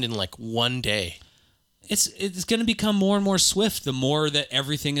this happened in like one day. It's going to become more and more swift the more that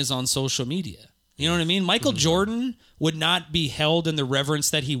everything is on social media. You know what I mean? Michael Jordan would not be held in the reverence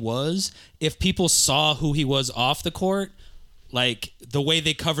that he was if people saw who he was off the court, like the way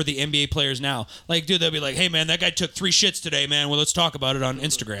they cover the NBA players now. Like, dude, they'll be like, "Hey, man, that guy took 3 shits today, man. Well, let's talk about it on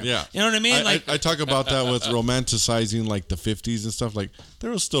Instagram." Yeah. You know what I mean? I talk about that with romanticizing like the 50s and stuff. Like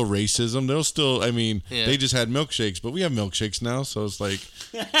there was still racism. There was still, I mean, Yeah. they just had milkshakes, but we have milkshakes now. So it's like,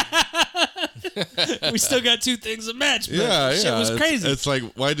 we still got 2 things a match. But yeah, shit yeah. was crazy. It's like,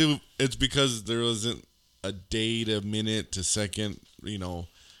 it's because there wasn't a day to minute to second, you know,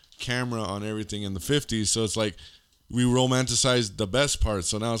 camera on everything in the 50s. So it's like, we romanticized the best part.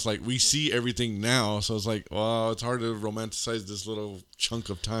 So now it's like we see everything now. So it's like, well, it's hard to romanticize this little chunk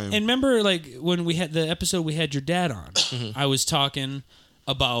of time. And remember, like, when we had the episode we had your dad on, I was talking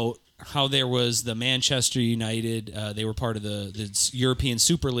about how there was the Manchester United. They were part of the European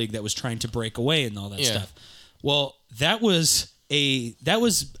Super League that was trying to break away and all that Yeah. stuff. Well, that was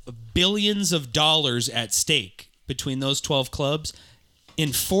billions of dollars at stake between those 12 clubs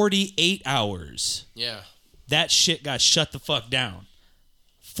in 48 hours. Yeah. That shit got shut the fuck down.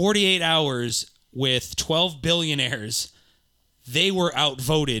 48 hours with 12 billionaires they were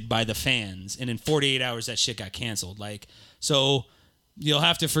outvoted by the fans, and in 48 hours that shit got canceled. Like, so you'll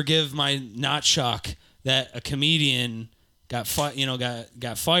have to forgive my not shock that a comedian got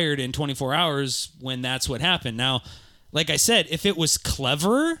fired in 24 hours when that's what happened. Now, like I said, if it was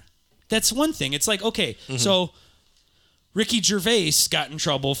clever, that's one thing. It's like, okay, so Ricky Gervais got in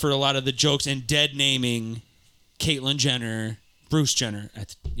trouble for a lot of the jokes and dead naming Caitlyn Jenner, Bruce Jenner,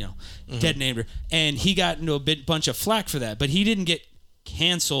 dead named her, and he got into a bunch of flack for that, but he didn't get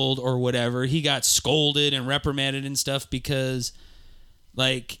canceled or whatever. He got scolded and reprimanded and stuff because,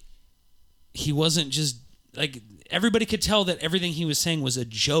 like, he wasn't just like, everybody could tell that everything he was saying was a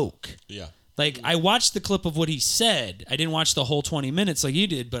joke. Yeah. Like, I watched the clip of what he said. I didn't watch the whole 20 minutes like you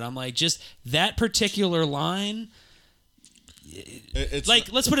did, but I'm like, just that particular line. It's like,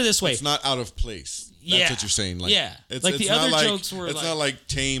 not, let's put it this way. It's not out of place. That's Yeah. what you're saying. Like, Yeah. It's, Like, it's the not other like, jokes were it's like- not like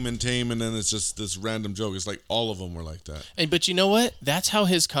tame, and then it's just this random joke. It's like all of them were like that. But you know what? That's how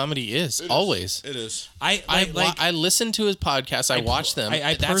his comedy is. Always. It is. I listen to his podcast. I watch them.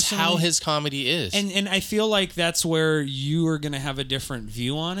 I That's how personally- his comedy is. And I feel like that's where you are going to have a different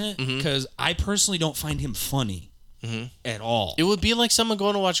view on it, because I personally don't find him funny at all. It would be like someone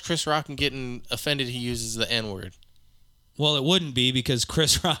going to watch Chris Rock and getting offended he uses the N-word. Well, it wouldn't be, because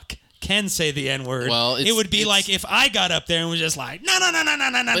Chris Rock can say the N-word. Well, it would be like if I got up there and was just like, no.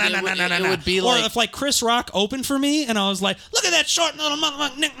 It would be or like, if like Chris Rock opened for me and I was like, look at that short little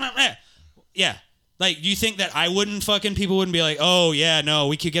motherfucker. Yeah. Like, do you think that I wouldn't people wouldn't be like, oh, yeah, no,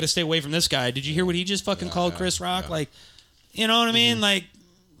 we could get to stay away from this guy. Did you hear what he just fucking called Chris Rock? Yeah. Like, you know what I mean? Like,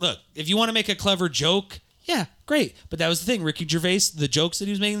 look, if you want to make a clever joke, yeah, great. But that was the thing. Ricky Gervais, the jokes that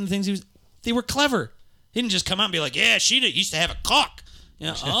he was making, the things they were clever. He didn't just come out and be like, yeah, she used to have a cock. You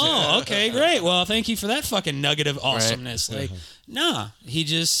know, oh, okay, great. Well, thank you for that fucking nugget of awesomeness. Right. Like, nah, he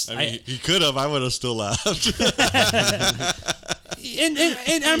just... he could have. I would have still laughed.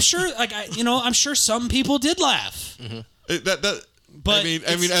 and I'm sure, like, I'm sure some people did laugh. But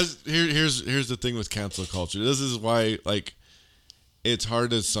here's the thing with cancel culture. This is why, like, it's hard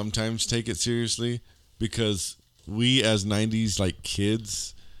to sometimes take it seriously, because we as 90s, like,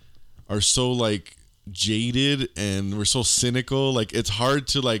 kids are so, like, jaded and we're so cynical. Like, it's hard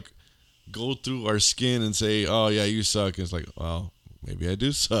to, like, go through our skin and say, oh yeah, you suck. And it's like, well, maybe I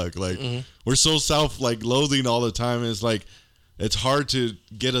do suck. Like, we're so loathing all the time. It's like, it's hard to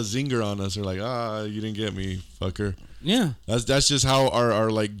get a zinger on us. Or like, you didn't get me, fucker. Yeah. That's just how our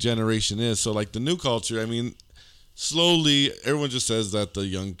like generation is. So like the new culture, I mean, slowly everyone just says that the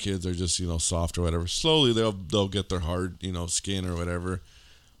young kids are just, soft or whatever. Slowly they'll get their hard, skin or whatever.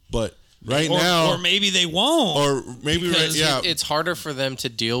 But now, or maybe they won't, or maybe it's harder for them to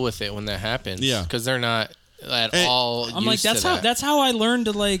deal with it when that happens. Yeah, because they're not at all. I'm like, that's how I learned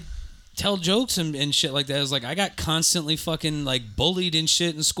to like tell jokes and shit like that. It was like I got constantly fucking like bullied and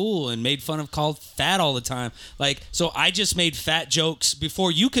shit in school and made fun of, called fat all the time. Like, so I just made fat jokes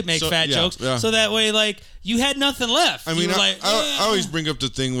before you could make fat jokes. Yeah. So that way, like, you had nothing left. I mean, I always bring up the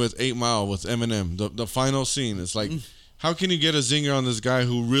thing with 8 Mile with Eminem, the final scene. It's like, how can you get a zinger on this guy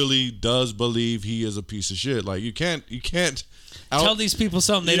who really does believe he is a piece of shit? Like, you can't tell these people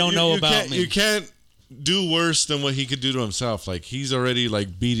something they don't know about me. You can't do worse than what he could do to himself. Like, he's already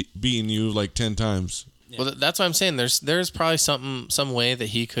like beating you like 10 times. Yeah. Well, that's what I'm saying. There's probably some way that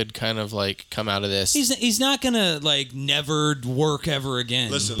he could kind of like come out of this. He's not gonna like never work ever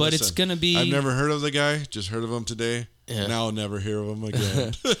again. Listen, it's gonna be. I've never heard of the guy. Just heard of him today. Yeah. Now I'll never hear of him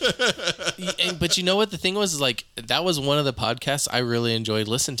again. But you know what the thing was? Like, that was one of the podcasts I really enjoyed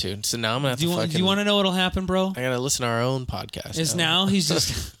listening to. So now I'm gonna have do you want to know what'll happen, bro? I gotta listen to our own podcast. Now he's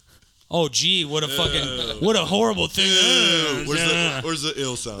just. Oh, gee, what a horrible thing. Where's the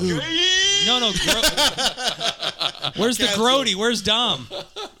ill sound? No. Where's the grody? Where's Dom?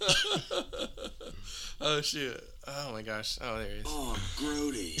 Oh, shit. Oh, my gosh. Oh, there he is. Oh,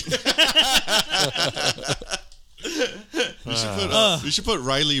 grody. You should put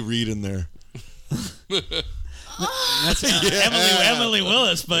Riley Reid in there. That's Emily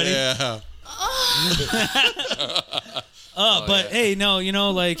Willis, buddy. Yeah. But hey, no,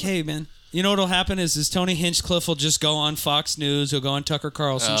 hey, man. You know what'll happen is Tony Hinchcliffe will just go on Fox News, he'll go on Tucker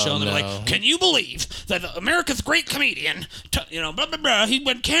Carlson show, and they're like, "Can you believe that America's great comedian, blah blah blah, he's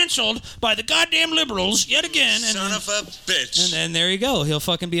been canceled by the goddamn liberals yet again?" And son of a bitch. And then there you go, he'll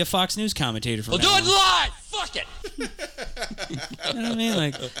fucking be a Fox News commentator for. We'll do it live. Fuck it. You know what I mean?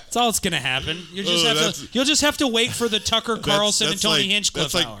 Like, that's all that's gonna happen. You'll just have to wait for the Tucker Carlson and Tony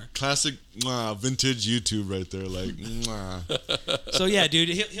Hinchcliffe that's hour. Like classic vintage YouTube right there. Like, So yeah, dude,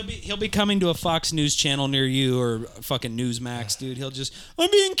 he'll be coming to a Fox News channel near you or fucking Newsmax, dude.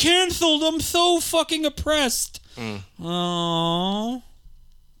 I'm being canceled. I'm so fucking oppressed. Oh,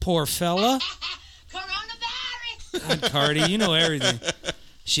 poor fella. Coronavirus. God, Cardi, you know everything.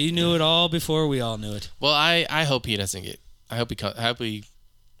 She knew it all before we all knew it. Well, I hope he doesn't get. I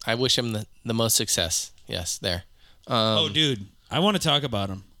wish him the most success. Yes, there. Oh, dude, I want to talk about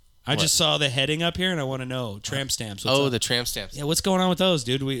him. I What? just saw the heading up here, and I want to know tramp stamps. What's Oh, up? the tramp stamps. Yeah, what's going on with those,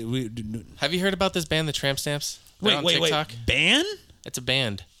 dude? We Have you heard about this band, the Tramp Stamps? They're on wait. TikTok. Ban? It's a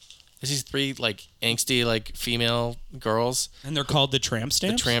band. It's these three like angsty like female girls. And they're called the tramp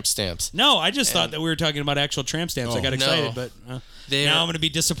stamps? The Tramp Stamps. No, I just thought that we were talking about actual tramp stamps. I got excited, No. but They now are- I'm going to be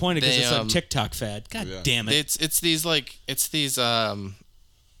disappointed because they, it's a TikTok fad. God Yeah. damn it. It's these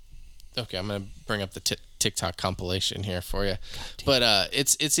okay, I'm gonna bring up the TikTok compilation here for you, but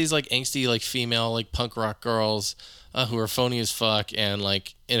it's these like angsty like female like punk rock girls who are phony as fuck and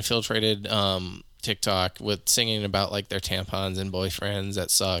like infiltrated TikTok with singing about like their tampons and boyfriends that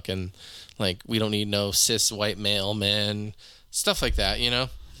suck and like we don't need no cis white male men, stuff like that, you know.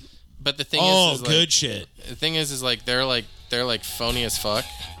 But the thing is good like, shit. the thing is like they're phony as fuck,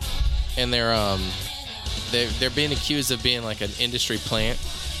 and they're being accused of being like an industry plant.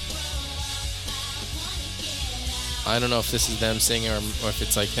 I don't know if this is them singing or if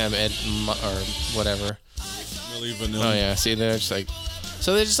it's like them or whatever. Milli Vanilli. Oh yeah, see they're just like,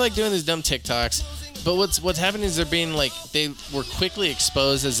 so they're just like doing these dumb TikToks. But what's happening is they're being like they were quickly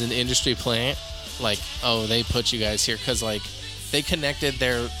exposed as an industry plant. Like, oh, they put you guys here because like they connected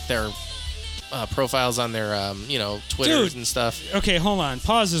their profiles on their Twitters Dude. and stuff. Okay, hold on.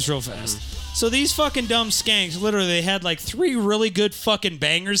 Pause this real fast. So these fucking dumb skanks, literally, they had like 3 really good fucking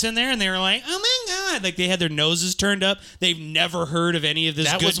bangers in there, and they were like, "Oh my god!" Like they had their noses turned up. They've never heard of any of this.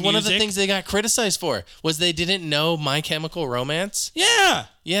 That good was one of the music. things they got criticized for. Was they didn't know My Chemical Romance. Yeah,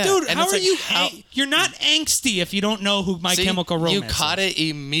 Yeah, dude. and How it's are like, you? how- You're not angsty if you don't know who My See, Chemical Romance. You caught is. it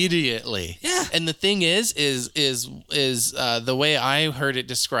immediately. Yeah. And the thing is the way I heard it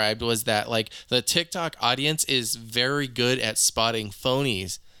described was that like the TikTok audience is very good at spotting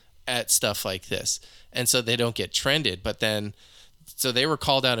phonies at stuff like this, and so they don't get trended. But then, so they were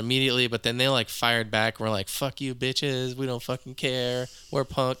called out immediately. But then they like fired back. And were like, "Fuck you, bitches. We don't fucking care. We're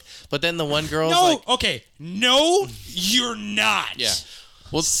punk." But then the one girl's No, like, okay, no, you're not. "Yeah."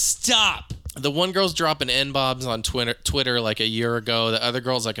 Well, Stop. the one girl's dropping N-bombs on Twitter like a year ago. The other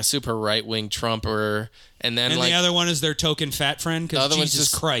girl's like a super right-wing Trumper. And then And like the other one is their token fat friend. the Because other one's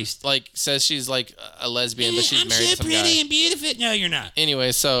Jesus just Christ. like says she's like a lesbian, but she's married to some guy. and beautiful. No, you're not.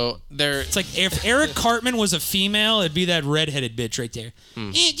 Anyway, so they're It's like if Eric Cartman was a female, it'd be that redheaded bitch right there. Oh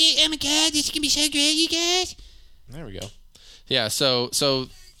my god, this is gonna be so great, you guys. there we go. Yeah, so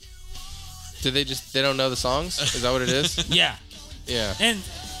do they don't know the songs? Is that what it is? Yeah, Yeah. and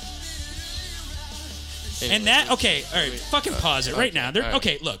that okay, all right, fucking pause it right now. They're, all right.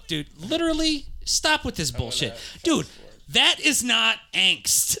 okay, look, dude, literally stop with this bullshit, dude. That is not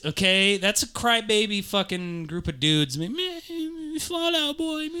angst, okay? That's a crybaby fucking group of dudes. Fall Out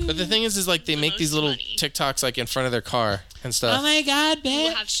Boy. But the thing is like they make these little TikToks like in front of their car and stuff. Oh my god,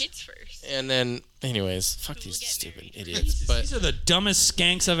 We'll bitch. have shits first. And then, anyways, fuck these stupid idiots. But These are the dumbest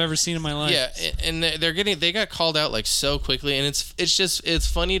skanks I've ever seen in my life. yeah, and they got called out like so quickly, and it's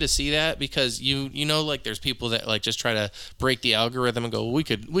funny to see that because you know like there's people that like just try to break the algorithm and go, well, we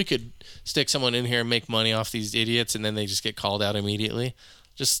could stick someone in here and make money off these idiots, and then they just get called out immediately.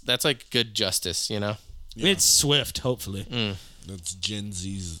 Just that's like good justice, you know. It's swift, hopefully. That's Gen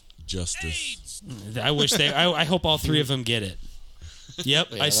Z's justice. I wish they. I hope all 3 of them get it. Yep,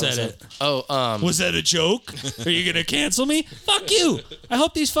 I that said was it. Oh, Was that a joke? Are you gonna cancel me? Fuck you! I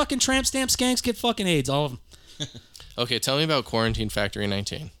hope these fucking tramp stamp skanks get fucking AIDS, all of them. okay. Tell me about Quarantine Factory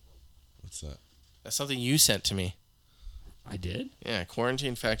 19. What's that? That's something you sent to me. I did, Yeah,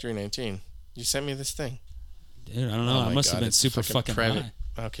 Quarantine Factory 19. You sent me this thing. dude. I don't know. Oh I my must have God, been it's super fucking private. high.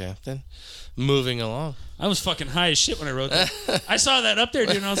 Okay, then moving along. I was fucking high as shit when I wrote that. I saw that up there,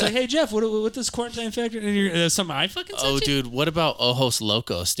 dude, and I was like, "Hey Jeff, what this quarantine factor?" And something I fucking sent Oh, you? dude, what about Ojos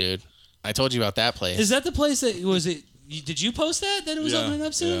Locos, dude? I told you about that place. Is that the place that was it? Did you post that it was Yeah, opening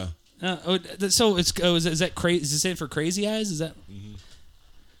up soon? yeah. So it's is that crazy? Is it saying for crazy eyes? Is that?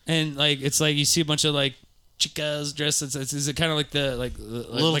 And like it's like you see a bunch of like chicas dressed. Is it kind of like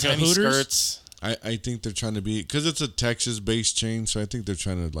little like a tiny Hooters? skirts? I think they're trying to be because it's a Texas-based chain, so I think they're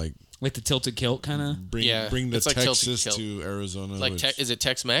trying to like Like the tilted kilt kind of. bring Yeah, the it's like tilted Texas kilt. to Arizona. Like, which, is it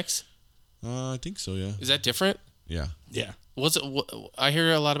Tex-Mex? I think so. Yeah. Is that different? Yeah. Yeah. What's it? I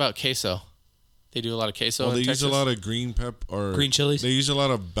hear a lot about queso. They do a lot of queso. Well, in they Texas? use a lot of green Green chilies? They use a lot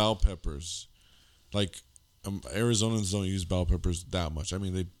of bell peppers. Like Arizonans don't use bell peppers that much. I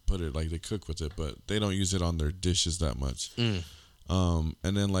mean, they put it like they cook with it, but they don't use it on their dishes that much.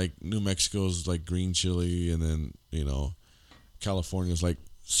 And then like New Mexico's like green chili, and then California's like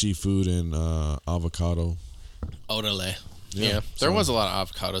seafood and avocado. Odele. Yeah. There was a lot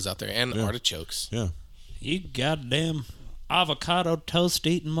of avocados out there and artichokes. Yeah. You goddamn avocado toast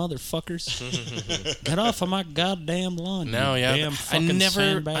eating motherfuckers. Get off of my goddamn lawn. No, you yeah. damn fucking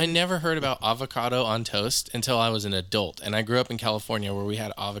sandbag. I never heard about avocado on toast until I was an adult. And I grew up in California where we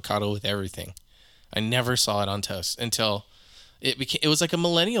had avocado with everything. I never saw it on toast until it was like a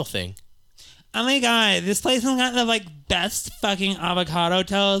millennial thing. Oh my god, this place has got the like best fucking avocado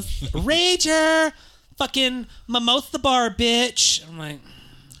toast. Rager! Fucking mimosa bar, bitch. I'm like,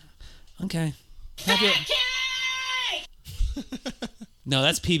 okay. No,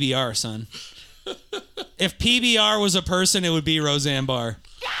 that's PBR, son. If PBR was a person, it would be Roseanne Barr.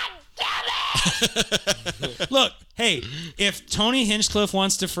 God damn it! Look, hey, if Tony Hinchcliffe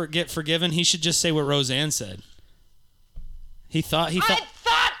wants to get forgiven, he should just say what Roseanne said. I thought The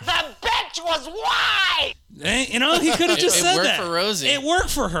bitch was white! He could have just said that. It worked for Rosie. It worked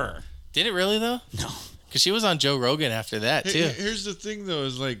for her. Did it really, though? No. Because she was on Joe Rogan after that, too. Here's the thing, though,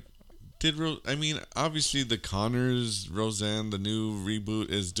 is like, obviously the Connors, Roseanne, the new reboot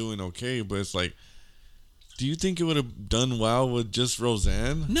is doing okay, but it's like, do you think it would have done well with just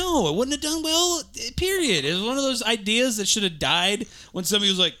Roseanne? No, it wouldn't have done well, period. It was one of those ideas that should have died when somebody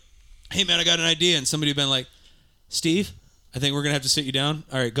was like, hey, man, I got an idea. And somebody had been like, Steve, I think we're going to have to sit you down.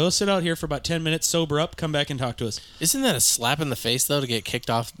 All right, go sit out here for about 10 minutes, sober up, come back and talk to us. Isn't that a slap in the face, though, to get kicked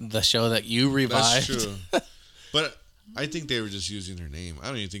off the show that you revived? That's true. But I think they were just using her name. I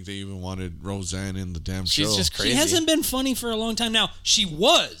don't even think they even wanted Roseanne in the damn show. She's just crazy. She hasn't been funny for a long time now. She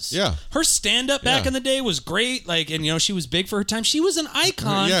was. Yeah. Her stand-up back in the day was great. And she was big for her time. She was an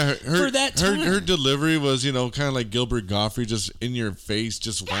icon for that time. Her delivery was, kind of like Gilbert Gottfried, just in your face,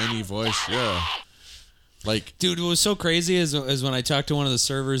 just whiny voice. Yeah. Like, dude, what was so crazy is when I talked to one of the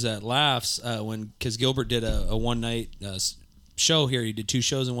servers at Laughs, because Gilbert did a one-night show here. He did 2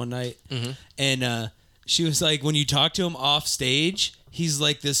 shows in one night. Mm-hmm. And she was like, when you talk to him off stage, he's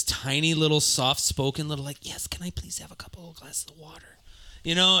like this tiny little soft-spoken little like, yes, can I please have a couple of glasses of water?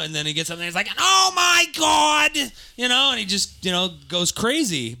 And then he gets up there and he's like, oh my God! And he just, goes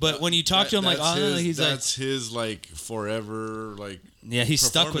crazy. But when you talk to him that's his like forever, like, yeah, he's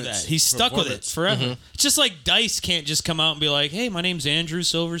stuck with that. He's stuck with it forever. Mm-hmm. It's just like Dice can't just come out and be like, hey, my name's Andrew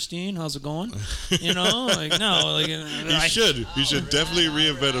Silverstein. How's it going? Like, no. Like, he should definitely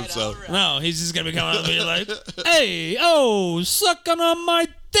reinvent himself. No, he's just going to be coming out and be like, hey, sucking on my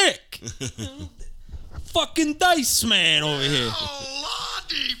dick. Fucking Dice Man over here.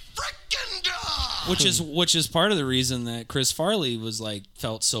 Which is part of the reason that Chris Farley was like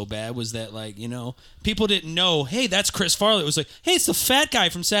felt so bad was that people didn't know, hey, that's Chris Farley. It was like, hey, it's the fat guy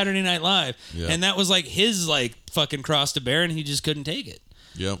from Saturday Night Live. Yeah. And that was like his like fucking cross to bear, and he just couldn't take it.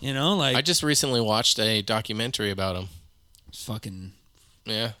 Yep. I just recently watched a documentary about him. Fucking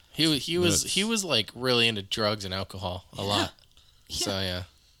yeah. He was like really into drugs and alcohol a lot. Yeah. So yeah.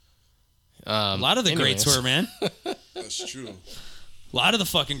 A lot of the greats were, man. That's true. A lot of the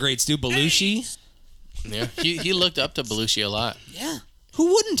fucking greats do. Belushi. Yeah, he looked up to Belushi a lot. Yeah.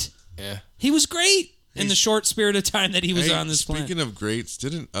 Who wouldn't? Yeah. He was great in the short spirit of time that he was on this planet. Speaking of greats,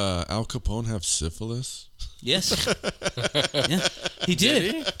 didn't Al Capone have syphilis? Yes. Yeah, he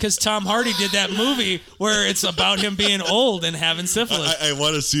did. Because Tom Hardy did that movie where it's about him being old and having syphilis. I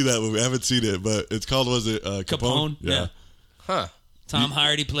want to see that movie. I haven't seen it, but it's called, was it Capone? Yeah. Huh. Tom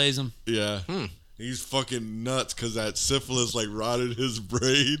Hardy plays him. Yeah. He's fucking nuts because that syphilis like rotted his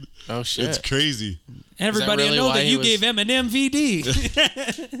brain. Oh shit! It's crazy. Everybody, really I know that you gave him an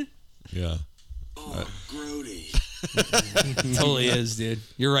MVD. Yeah. Oh, Grody. Totally is, dude.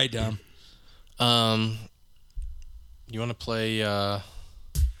 You're right, Dom. You want to play?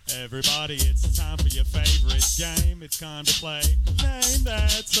 Everybody, it's time for your favorite game. It's time to play. Name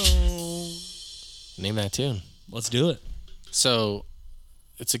that tune. Name that tune. Let's do it. So,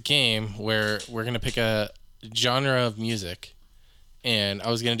 it's a game where we're going to pick a genre of music. And I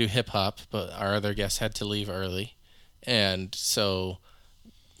was going to do hip-hop, but our other guest had to leave early. And so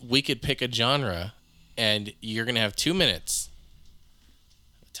we could pick a genre, and you're going to have 2 minutes.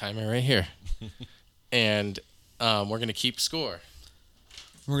 Timer right here. And we're going to keep score.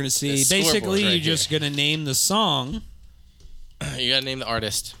 We're going to see. Basically, right you're just going to name the song. You got to name the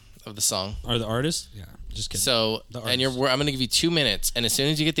artist of the song. Or the artist? Yeah. Just kidding. So, and I'm going to give you 2 minutes, and as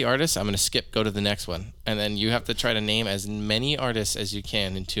soon as you get the artist, I'm going to go to the next one, and then you have to try to name as many artists as you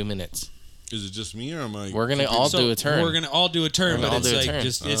can in 2 minutes. Is it just me or am I? We're going to all do a turn. We're going to all do a turn, but it's like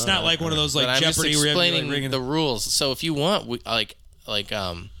just it's not like one of those like but Jeopardy. I'm just explaining the rules. So if you want, you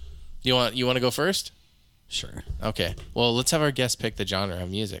want to go first? Sure. Okay. Well, let's have our guest pick the genre of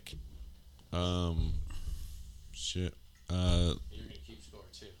music. Shit. You're gonna keep score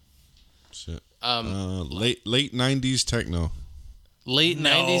too. Shit. Late 90s techno. Late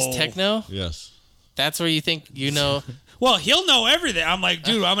 90s techno? Yes. That's where you think you know. Well, he'll know everything. I'm like,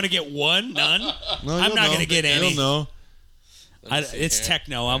 dude, I'm gonna get one, none. No, I'm not gonna get any. You'll know. It's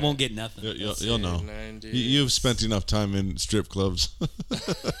techno. I won't get nothing. You'll know. You've spent enough time in strip clubs.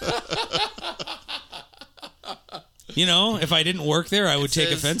 You know, if I didn't work there, I would take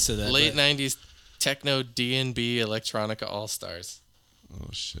Says offense to that. Late 90s techno D&B Electronica All Stars. Oh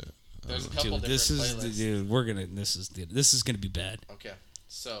shit. There's a couple Dude, different this is playlists. dude. We're gonna. This is gonna be bad. Okay.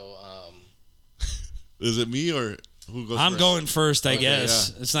 So, Is it me or who goes I'm first? going first, I Okay,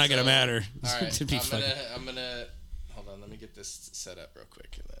 guess. yeah. It's not gonna matter. all right. To be funny. I'm gonna hold on. Let me get this set up real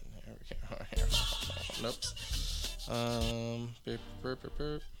quick, and then here. Nope. Burp, burp, burp,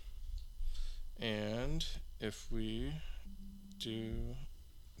 burp. And if we do,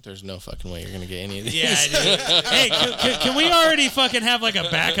 there's no fucking way you're gonna get any of these. Yeah, dude. Hey, can we already fucking have like a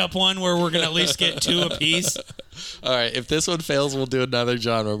backup one where we're gonna at least get two apiece? All right. If this one fails, we'll do another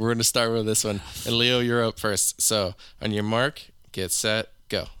genre. We're gonna start with this one. And Leo, you're up first. So on your mark, get set,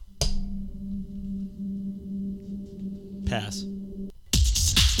 go. Pass.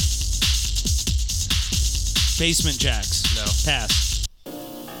 Basement Jacks. No. Pass.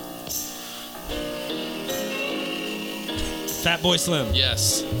 Fat Boy Slim.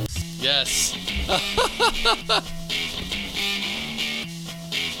 Yes. Yes.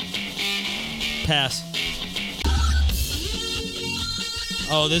 Pass.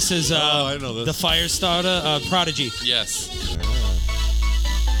 Oh, this is I know this. the Firestarter Prodigy. Yes.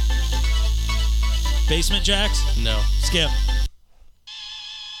 Basement Jacks. No. Skip.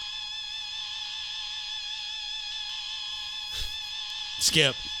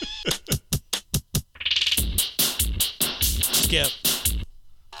 Skip. Skip.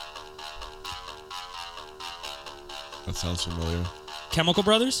 That sounds familiar. Chemical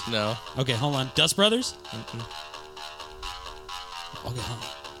Brothers? No. Okay, hold on. Dust Brothers? Okay, hold on.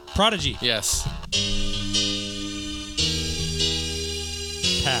 Prodigy. Yes.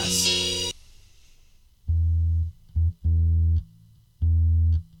 Pass.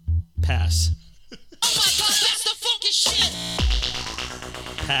 Pass.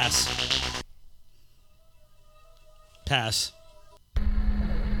 Pass. Pass.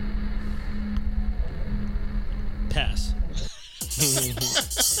 Pass.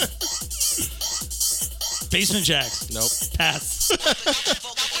 Basement Jacks. Nope. Pass. This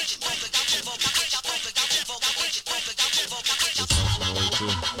sounds familiar too.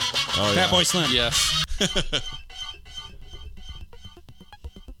 Oh, Fat Boy Slim. Yes.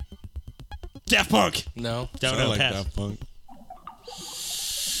 Daft Punk. No. Don't I know. like Pass. Daft Punk.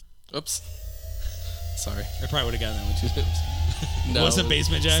 Oops. Sorry. I probably would have gotten that one too. No. Wasn't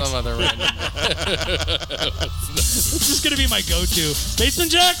Basement Jacks? Some other random. This is gonna be my go-to.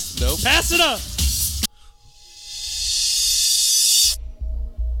 Basement Jacks. Nope. Pass it up.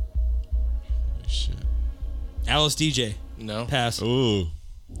 Holy shit. Alice DJ. No. Pass. Ooh.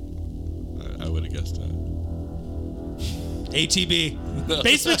 I would have guessed that. ATB.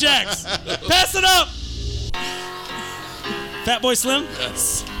 Basement Jacks. Pass it up. Fat Boy Slim.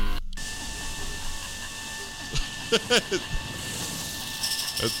 Yes.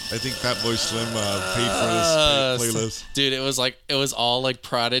 I think Fat Boy Slim paid for this playlist. Dude, it was all like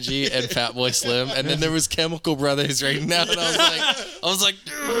Prodigy and Fat Boy Slim, and then there was Chemical Brothers right now, and I was like,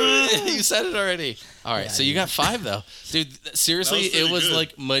 you said it already. All right, so you got 5 though, dude. Seriously, That was it was pretty good.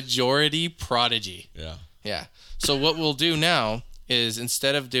 like majority Prodigy. Yeah. Yeah. So what we'll do now is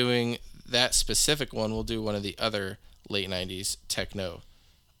instead of doing that specific one, we'll do one of the other late '90s techno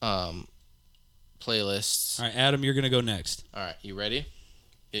playlists. All right, Adam, you're gonna go next. All right, you ready?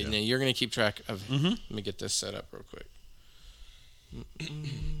 And then you're going to keep track of... Let me get this set up real quick.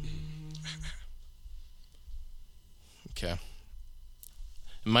 Okay. It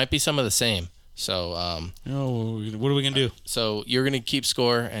might be some of the same. So, Oh, what are we gonna do? so you're going to keep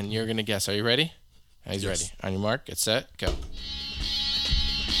score, and you're going to guess. Are you ready? He's ready. On your mark, get set, go.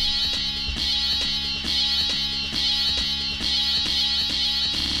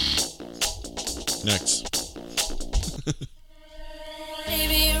 Next.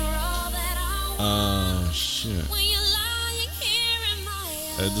 Shit.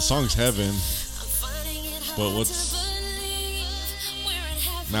 The song's Heaven, but what's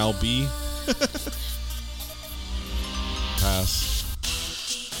Mal B? Pass.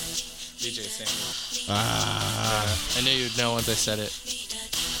 DJ Sammy. Ah. I knew you'd know once I said it.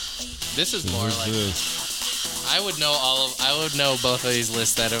 This is more Who's like... this? I would know both of these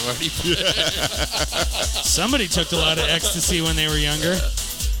lists that have already played. Somebody took a lot of ecstasy when they were younger.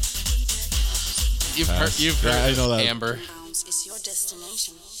 You've heard I know that. Amber. Bounce is your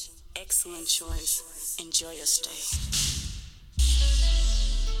destination. Excellent choice. Enjoy your stay.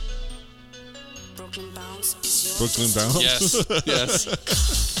 Brooklyn Bounce is your Brooklyn Bounce? Yes.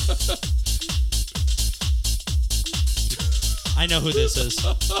 I know who this is.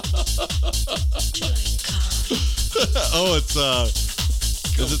 Oh, it's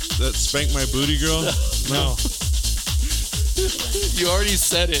is it that Spank My Booty Girl? No. You already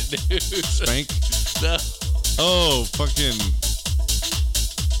said it, dude. Spank? No. Oh, fucking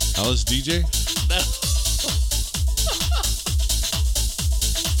Alice DJ? No.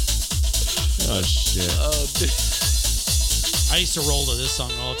 Oh shit. Oh, dude. I used to roll to this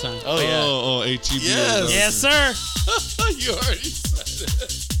song all the time. Oh, yeah. Oh, ATB. Yes. Yes, sir. You already said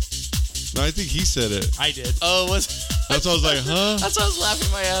it. No, I think he said it. I did. Oh, That's why I was like, huh? That's why I was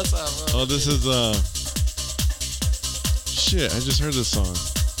laughing my ass off. Oh, this is shit, I just heard this song.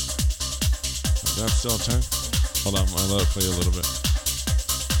 Do I still have time? Hold on, I'll let it play a little bit.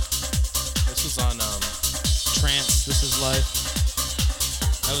 This was on Trance. This is life.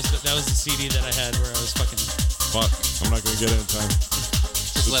 That was the CD that I had where I was fucking. Fuck, I'm not gonna get it in time.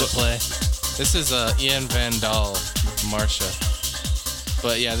 Just let it play. This is Ian Van Dahl, Marsha.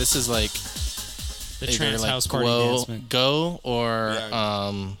 But yeah, this is like The either Trance like House Party Dancement. Go or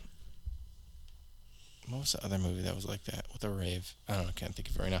Yeah. what was the other movie that was like that with a rave? I don't know, can't think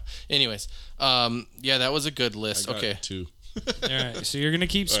of it right now. Anyways, yeah, that was a good list. I got Okay. 2. All right, so you're gonna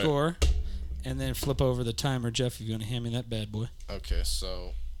keep All right. score, and then flip over the timer. Jeff, you're gonna hand me that bad boy. Okay,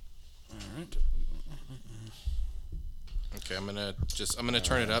 so All right. okay, I'm gonna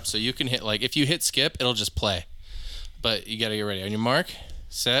turn it up so you can hit like if you hit skip, it'll just play. But you gotta get ready. On your mark,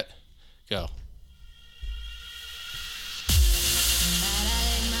 set, go.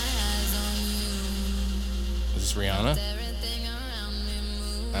 Is this Rihanna?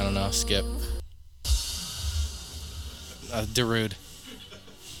 I don't know. Skip. Darude.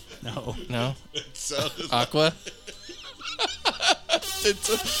 No. No. Aqua.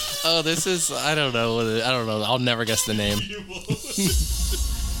 Oh, this is I don't know. I don't know. I'll never guess the name.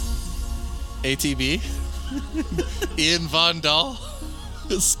 ATB. Ian Von Dahl.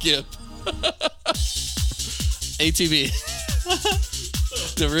 Skip. ATB.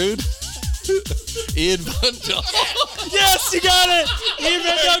 Darude. Ian Von Dahl. Yes, you got it. Ian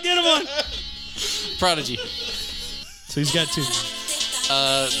Van Dahl, get him one. Prodigy. So he's got 2.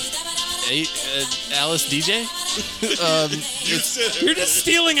 Alice DJ. You're just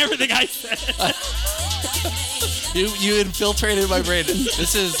stealing everything I said. You infiltrated my brain.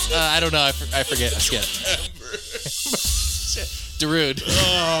 This is I don't know. I forget. I forget. Darude.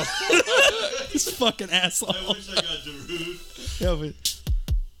 This fucking asshole. I wish I got Darude. Yeah,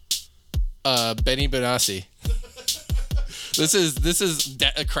 but Benny Benassi. This is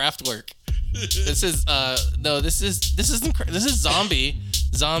Kraftwerk. This is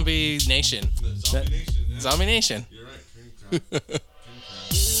Zombie Nation. Zombie Nation. You're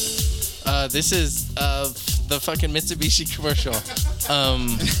right. This is the fucking Mitsubishi commercial.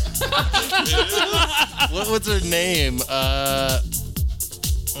 What was her name?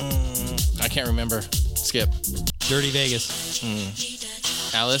 I can't remember. Skip. Dirty Vegas.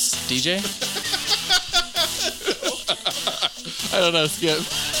 Alice DJ. I don't know. Skip.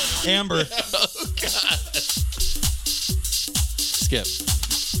 Amber. Oh God. Skip.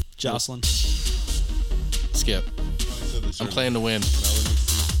 Jocelyn. Skip. I'm playing to win.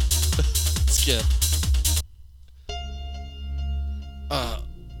 Skip.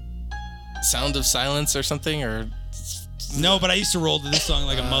 Sound of Silence or something, or No, but I used to roll to this song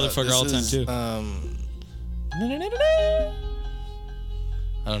like a motherfucker all the time too.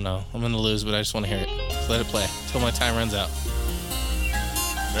 I don't know. I'm gonna lose, but I just want to hear it. Just let it play until my time runs out.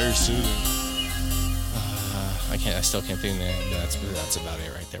 Very soothing. I still can't think of it. That's about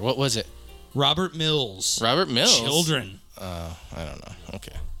it right there. What was it? Robert Mills. Robert Mills. Children. I don't know.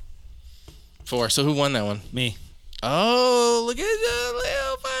 Okay. 4. So who won that one? Me. Oh, look at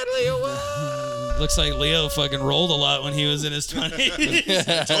Leo finally won. Looks like Leo fucking rolled a lot when he was in his 20s.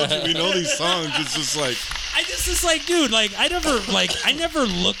 I told you we know these songs. It's just like I just like, dude, like I never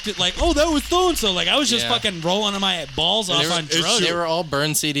looked at like, oh, that was so and so. Like I was just Yeah. fucking rolling my balls off on drugs. They were all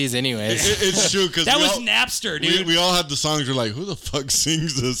burned CDs anyways. it's true because That was Napster, dude. We all had the songs. We're like, who the fuck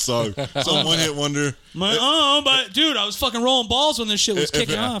sings this song? Some one hit wonder. But dude, I was fucking rolling balls when this shit was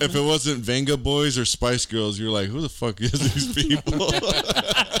kicking off. If it wasn't Venga Boys or Spice Girls, you're like, who the fuck is these people?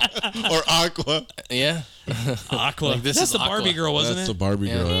 Or Aqua. Yeah. Aqua. Like, this That's is the Barbie Aqua. girl, wasn't That's it? the Barbie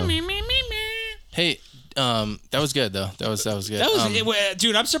girl. Yeah. Hey, That was good though. That was good.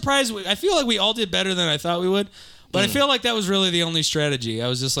 Dude, I'm surprised. I feel like we all did better than I thought we would. But I feel like that was really the only strategy. I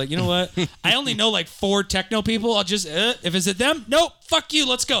was just like, you know what? I only know like 4 techno people. I'll just, if it's at them, nope, fuck you,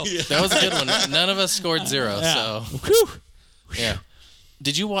 let's go. Yeah. That was a good one. None of us scored 0. Yeah. So, Whew. yeah.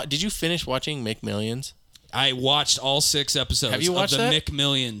 Did you finish watching McMillions? I watched all 6 episodes Have you watched of the that?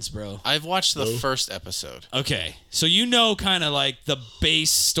 McMillions, bro. I've watched the first episode. Okay. So you know kind of like the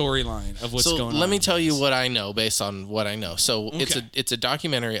base storyline of what's going on. So let me tell you what I know based on what I know. So it's a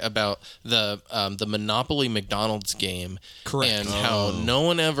documentary about the Monopoly McDonald's game. Correct. And how no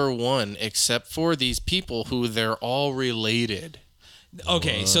one ever won except for these people who they're all related.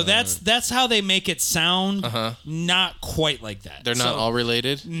 Okay, so that's how they make it sound. Not quite like that. They're not all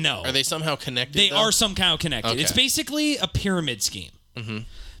related? No. Are they somehow connected? They though? are somehow connected. Okay. It's basically a pyramid scheme. Mm-hmm.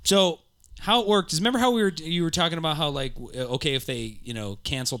 So how it worked is, remember how you were talking about how like, okay, if they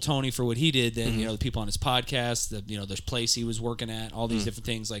cancel Tony for what he did, then the people on his podcast, the place he was working at, all these different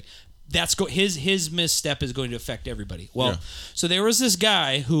things, like that's his misstep is going to affect everybody. Well, so there was this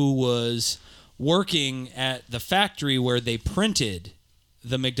guy who was working at the factory where they printed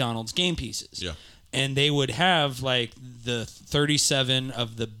the McDonald's game pieces. Yeah. And they would have like the 37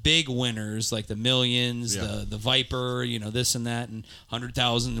 of the big winners, like the Millions, the Viper, this and that, and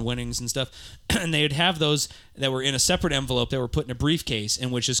 100,000 winnings and stuff. And they would have those that were in a separate envelope that were put in a briefcase,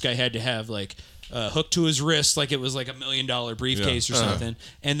 in which this guy had to have like hooked to his wrist, like it was like $1 million briefcase or something.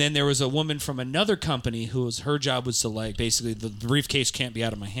 And then there was a woman from another company her job was to like basically the briefcase can't be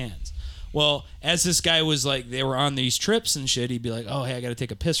out of my hands. Well, as this guy was like, they were on these trips and shit, he'd be like, oh, hey, I got to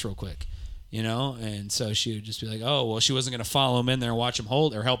take a piss real quick, And so she would just be like, oh, well, she wasn't going to follow him in there and watch him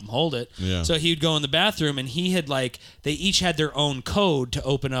hold or help him hold it. Yeah. So he'd go in the bathroom, and he had they each had their own code to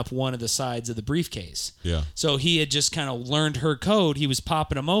open up one of the sides of the briefcase. Yeah. So he had just kind of learned her code. He was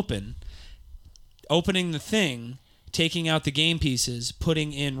popping them opening the thing, taking out the game pieces,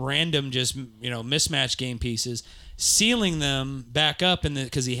 putting in random just, mismatched game pieces, sealing them back up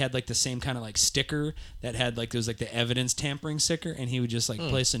because he had like the same kind of like sticker that had like, there was like the evidence tampering sticker, and he would just like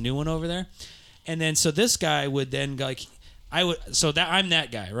place a new one over there. And then so this guy would then go like, I'm that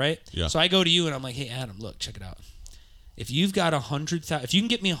guy, right? Yeah. So I go to you and I'm like, hey Adam, look, check it out. If you've got if you can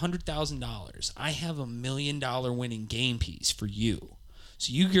get me $100,000, I have $1 million winning game piece for you.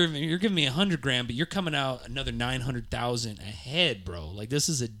 So you're giving me $100,000, but you're coming out another $900,000 ahead, bro. Like, this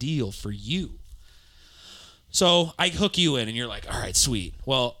is a deal for you. So I hook you in, and you're like, all right, sweet.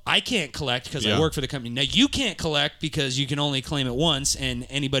 Well, I can't collect because I work for the company. Now you can't collect because you can only claim it once, and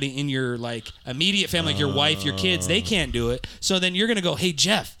anybody in your like immediate family, like your wife, your kids, they can't do it. So then you're gonna go, hey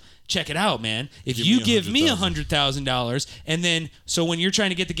Jeff, check it out, man. If you give me $100,000, and then so when you're trying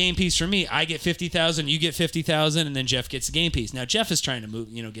to get the game piece from me, I get $50,000, you get $50,000, and then Jeff gets the game piece. Now Jeff is trying to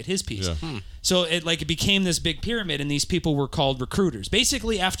move, get his piece. Yeah. So it became this big pyramid, and these people were called recruiters.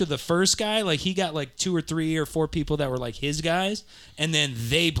 Basically, after the first guy, like he got like 2 or 3 or 4 people that were like his guys, and then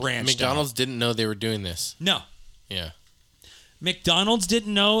they branched. McDonald's out. didn't know they were doing this. No. Yeah. McDonald's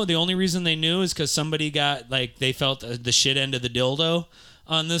didn't know. The only reason they knew is because somebody got like they felt the shit end of the dildo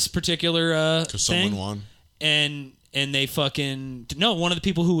on this particular thing. Someone won. And they fucking one of the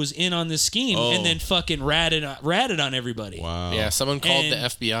people who was in on this scheme and then fucking ratted on everybody. Wow. Yeah, someone called the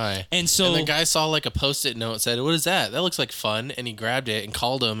FBI. And so the guy saw like a Post-it note that said, "What is that? That looks like fun." And he grabbed it and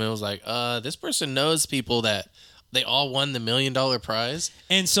called him and was like, this person knows people that they all won the $1 million prize."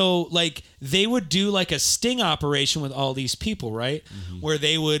 And so like they would do like a sting operation with all these people, right? Mm-hmm. Where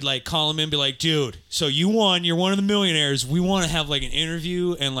they would like call them in and be like, "Dude, so you won, you're one of the millionaires. We want to have like an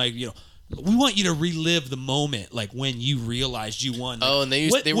interview and like, we want you to relive the moment, like when you realized you won." Oh, and they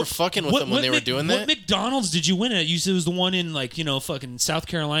were fucking with them when they were doing that? What McDonald's did you win at? You said it was the one in like, fucking South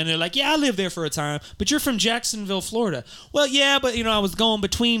Carolina. They're like, yeah, I lived there for a time, but you're from Jacksonville, Florida. Well, yeah, but I was going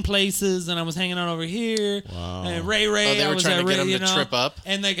between places and I was hanging out over here. Wow. And Ray, they were trying to get him to trip up.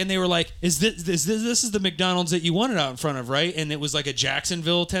 And they were like, this is the McDonald's that you won it out in front of, right? And it was like a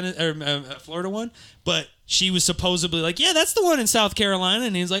Jacksonville, Florida one, but she was supposedly like, yeah, that's the one in South Carolina.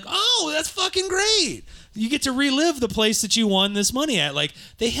 And he's like, oh, that's fucking great. You get to relive the place that you won this money at. Like,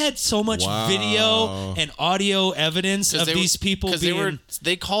 they had so much video and audio evidence of these people being...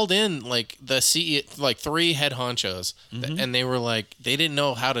 They called in, like, the CEO, like, 3 head honchos. Mm-hmm. And they were like, they didn't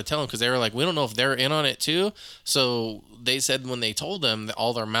know how to tell them because they were like, we don't know if they're in on it too. So they said when they told them, that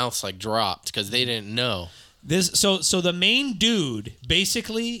all their mouths, like, dropped because they didn't know. So the main dude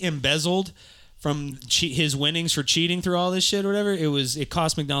basically embezzled from his winnings for cheating through all this shit or whatever. It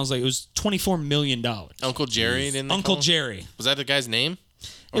cost McDonald's it was $24 million. Uncle Jerry, didn't they Uncle call him? Jerry. Was that the guy's name?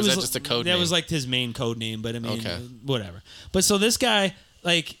 Or was that just a code name? That was like his main code name, but I mean, whatever. But so this guy,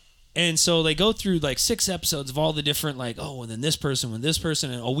 like, And so they go through like 6 episodes of all the different like, oh, and then this person,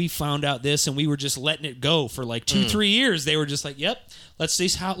 and oh, we found out this, and we were just letting it go for like 2-3 years. They were just like, yep, let's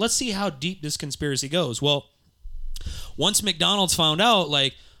see how deep this conspiracy goes. Well, once McDonald's found out,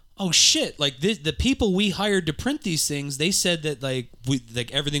 like, oh shit, like the people we hired to print these things, they said that like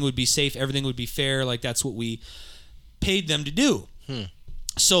everything would be safe, everything would be fair, like that's what we paid them to do.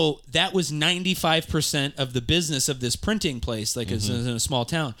 So that was 95% of the business of this printing place, like it's in a small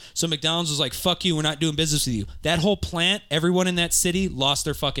town. So McDonald's was like, fuck you, we're not doing business with you. That whole plant, everyone in that city lost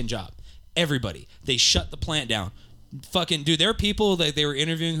their fucking job. Everybody. They shut the plant down. Fucking dude, there are people that they were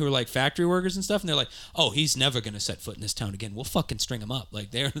interviewing who were like factory workers and stuff, and they're like, oh, he's never gonna set foot in this town again. We'll fucking string him up.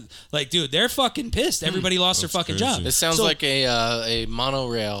 Like they're like, dude, they're fucking pissed. Everybody lost their fucking job. This sounds like a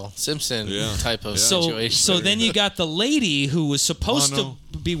monorail Simpson type of situation. So then you got the lady who was supposed to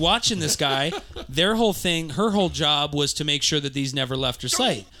be watching this guy. Her whole job was to make sure that these never left her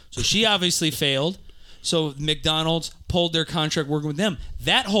sight. So she obviously failed. So McDonald's pulled their contract working with them.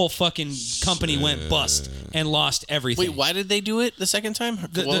 That whole fucking company went bust and lost everything. Wait, why did they do it the second time?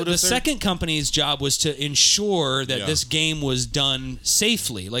 The second company's job was to ensure that this game was done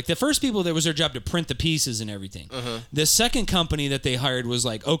safely. Like the first people, that was their job to print the pieces and everything. The second company that they hired was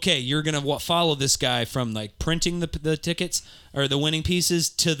like, okay, you're going to follow this guy from like printing the tickets or the winning pieces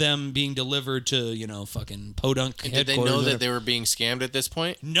to them being delivered to, fucking Podunk. And did they know that they were being scammed at this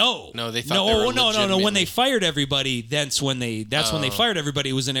point? No. No, they thought they were legitimately. When they fired everybody, that's when they fired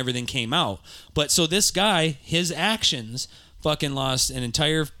everybody, was when everything came out. But so this guy, his actions fucking lost an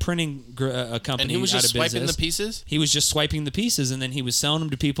entire printing company. And he was just swiping business. The pieces? He was just swiping the pieces, and then he was selling them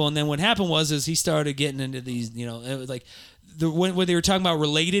to people. And then what happened was he started getting into these, it was like what they were talking about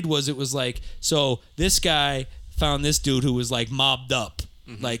related was, it was like, so this guy found this dude who was like mobbed up,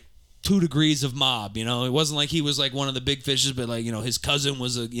 like 2 degrees of mob, it wasn't like he was like one of the big fishes, but like, his cousin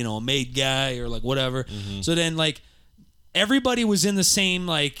was a made guy or like whatever. So then like everybody was in the same,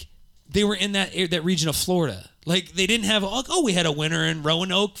 like they were in that region of Florida. Like they didn't have, we had a winner in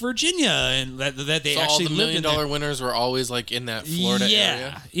Roanoke, Virginia, and that they so actually all the lived in $1 million winners were always like in that Florida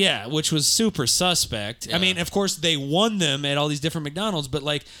area. Yeah, which was super suspect. Yeah. I mean, of course they won them at all these different McDonald's, but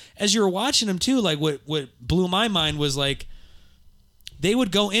like as you were watching them too, like what blew my mind was like they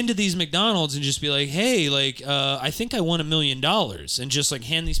would go into these McDonald's and just be like, hey, like I think I won $1 million, and just like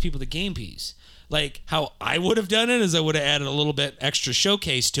hand these people the game piece. Like how I would have done it is I would have added a little bit extra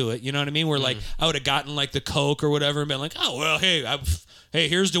showcase to it. You know what I mean? Where like I would have gotten like the Coke or whatever and been like, oh, well, hey,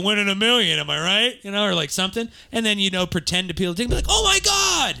 here's to winning $1 million. Am I right? Or like something. And then, pretend to people, be like, oh my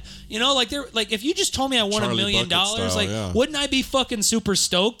God. Like they're like, if you just told me I won $1 million, wouldn't I be fucking super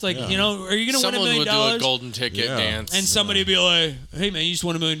stoked? Like, are you going to win $1 million? Someone would do a golden ticket dance. And somebody would be like, hey man, you just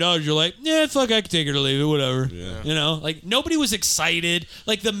won $1 million. You're like, yeah, fuck, I can take it or leave it, whatever. Yeah. Like nobody was excited.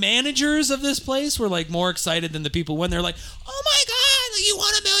 Like the managers of this place were like more excited than the people when they're like, oh my God, like, you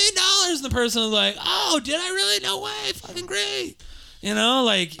won $1 million. And the person was like, oh, did I really? No way. Fucking great.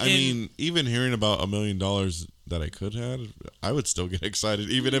 I mean, even hearing about $1 million that I could have, I would still get excited,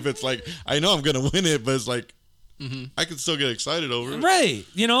 even if it's like, I know I'm gonna win it, but it's like, I can still get excited over it, right?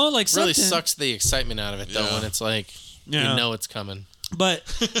 Like it really sucks the excitement out of it though when it's like you know it's coming. But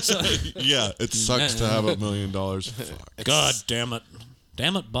it sucks to have $1 million. God damn it.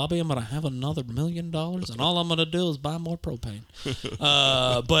 Damn it, Bobby, I'm going to have another $1 million, and all I'm going to do is buy more propane.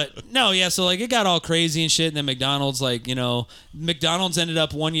 But, no, yeah, so, like, it got all crazy and shit, and then McDonald's, like, McDonald's ended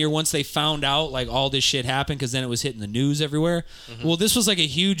up one year, once they found out, like, all this shit happened, because then it was hitting the news everywhere. Well, this was, like, a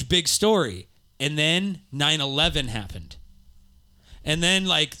huge, big story. And then 9/11 happened. And then,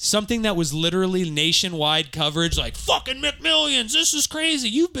 like, something that was literally nationwide coverage, like, fucking McMillions, this is crazy.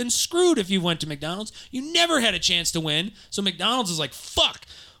 You've been screwed if you went to McDonald's. You never had a chance to win. So McDonald's is like, fuck.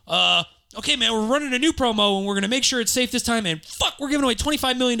 Okay, man, we're running a new promo, and we're going to make sure it's safe this time. And fuck, we're giving away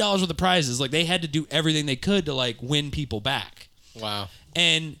 $25 million worth of prizes. Like, they had to do everything they could to, like, win people back. Wow.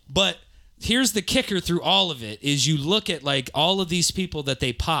 But here's the kicker through all of it, is you look at, like, all of these people that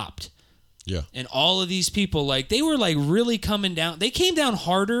they popped. Yeah. And all of these people, like, they were, like, really coming down. They came down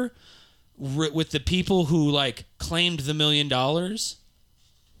harder with the people who, like, claimed the $1 million.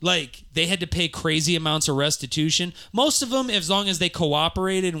 Like, they had to pay crazy amounts of restitution. Most of them, as long as they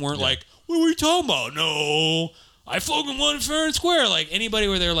cooperated and weren't like, what are we talking about? No, I fucking won fair and square. Like, anybody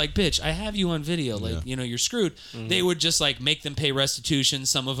where they're like, bitch, I have you on video. Like, you're screwed. They would just, like, make them pay restitution.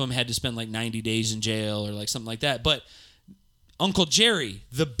 Some of them had to spend, like, 90 days in jail or, like, something like that. But Uncle Jerry,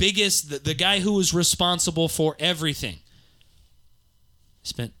 the biggest, the guy who was responsible for everything,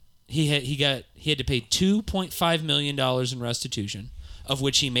 he had to pay $2.5 million in restitution, of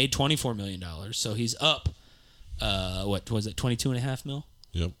which he made $24 million. So he's up, what was it, $22.5 mil?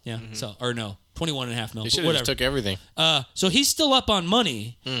 Yep. Yeah. So, or no, 21.5 mil. They But should have whatever. just took everything. So he's still up on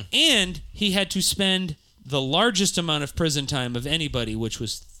money, and he had to spend the largest amount of prison time of anybody, which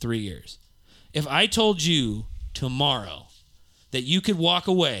was 3 years. If I told you tomorrow that you could walk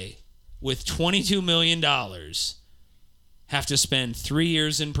away with $22 million, have to spend 3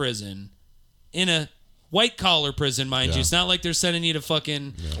 years in prison, in a white-collar prison, mind you. It's not like they're sending you to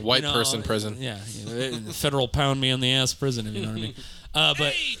fucking... White person prison. Yeah. Federal pound me on the ass prison, if you know what I mean.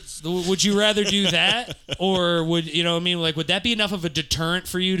 But would you rather do that? Or would, you know what I mean? Like, would that be enough of a deterrent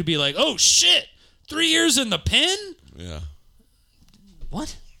for you to be like, oh, shit, 3 years in the pen? Yeah.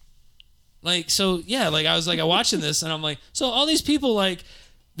 What? Like, so, yeah, like, I was, like, watching this, and I'm like, so all these people, like,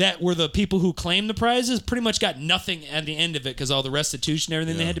 that were the people who claimed the prizes pretty much got nothing at the end of it because all the restitution and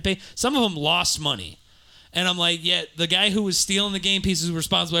everything they had to pay. Some of them lost money. And I'm like, yeah, the guy who was stealing the game pieces was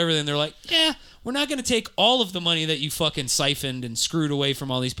responsible for everything. They're like, yeah, we're not going to take all of the money that you fucking siphoned and screwed away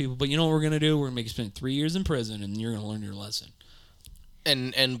from all these people. But you know what we're going to do? We're going to make you spend 3 years in prison, and you're going to learn your lesson.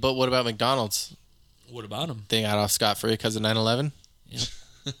 But what about McDonald's? What about them? They got off scot-free because of 9/11? Yeah.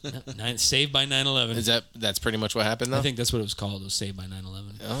 Saved by 9/11. That's pretty much what happened, though? I think that's what it was called. It was Saved by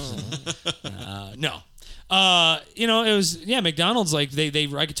 9/11. Oh. No. You know, it was, McDonald's, like, they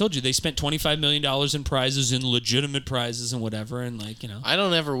like I told you, they spent $25 million in prizes, in legitimate prizes and whatever, and, like, you know. I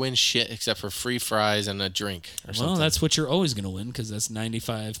don't ever win shit except for free fries and a drink or something. Well, that's what you're always going to win, because that's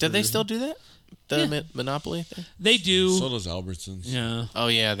 95. Did they still do that? The Monopoly thing? They do. So does Albertsons. Yeah. Oh,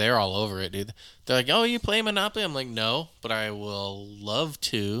 yeah, they're all over it, dude. They're like, oh, you play Monopoly? I'm like, no, but I will love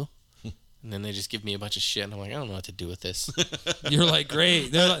to. And then they just give me a bunch of shit, and I'm like, I don't know what to do with this. You're like,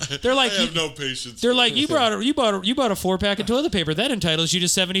 great. They're like, I have no patience. They're like, you bought a 4-pack of toilet paper that entitles you to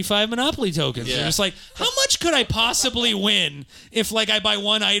 75 Monopoly tokens. Yeah. They're just like, how much could I possibly win if, like, I buy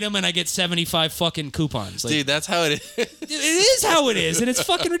one item and I get 75 fucking coupons? Like, Dude, that's how it is. it is how it is, and it's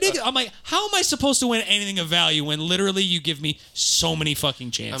fucking ridiculous. I'm like, how am I supposed to win anything of value when literally you give me so many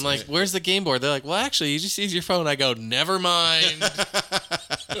fucking chances? I'm like, where's the game board? They're like, well, actually, you just use your phone. I go, never mind.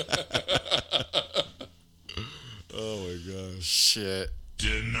 Oh my gosh. Shit.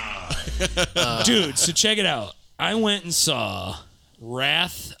 Denied. dude, so check it out. I went and saw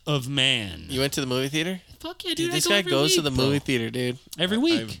Wrath of Man. You went to the movie theater? Fuck yeah, dude. Dude, this I go guy every goes to week, the bro. movie theater, dude. Every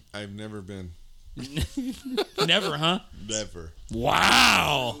week. I've never been. Never, huh? Never.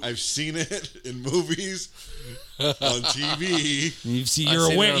 Wow. I've seen it in movies, on TV. You see, I've you're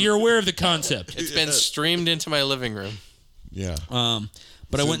seen aware. it on- You're aware of the concept. It's been streamed into my living room. Yeah.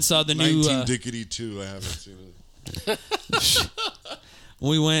 But I went and saw the new. 19 Dickety 2. I haven't seen it.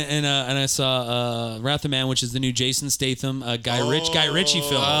 We went and I saw Wrath of Man, which is the new Jason Statham, Guy Ritchie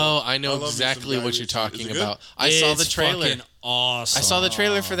film. Oh, I know love me some exactly Guy what you're Ritchie. talking Is it good? about. I saw the It's trailer. fucking awesome. I saw the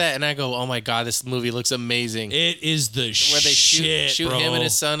trailer for that, and I go, "Oh my god, this movie looks amazing!" It is the Where they shoot bro. him and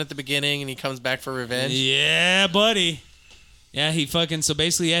his son at the beginning, and he comes back for revenge. Yeah, buddy. Yeah, he fucking. So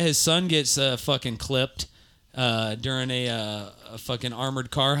basically, his son gets fucking clipped during a fucking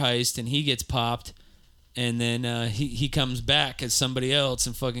armored car heist, and he gets popped. And then he comes back as somebody else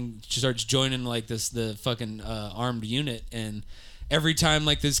and fucking starts joining like the fucking armed unit. And every time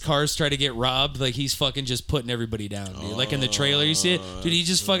like these cars try to get robbed, like he's fucking just putting everybody down, dude. Like in the trailer, you see it, dude. He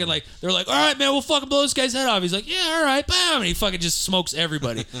just fucking like they're like, all right, man, we'll fucking blow this guy's head off. He's like, yeah, all right, bam, and he fucking just smokes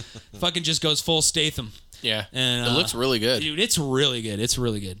everybody. Fucking just goes full Statham. Yeah, And it looks really good. dude. It's really good. It's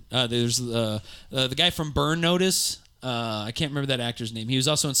really good. There's the guy from Burn Notice. I can't remember that actor's name. He was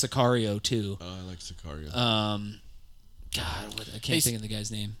also in Sicario too. Oh, I like Sicario. God, I can't think of the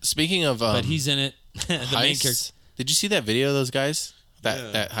guy's name. Speaking of, But he's in it. The main heists, character. Did you see that video of those guys?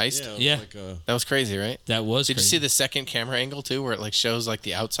 That heist? Yeah. it was Yeah. Like That was crazy, right? That was. Did crazy. you see the second camera angle too, where it like shows like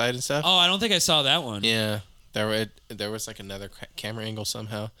the outside and stuff? Oh, I don't think I saw that one. Yeah, there was like another camera angle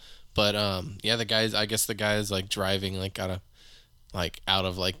somehow, but yeah, the guys. I guess the guy is like driving like out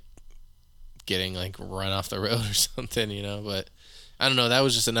of like getting like run off the road or something, you know. But I don't know. That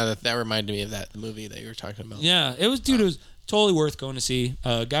was just another. That reminded me of the movie that you were talking about. Yeah, it was, dude. It was totally worth going to see.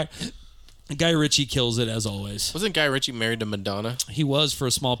 Guy Ritchie kills it as always. Wasn't Guy Ritchie married to Madonna? He was for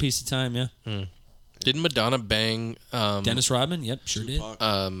a small piece of time. Yeah. Didn't Madonna bang Dennis Rodman. Yep, sure did.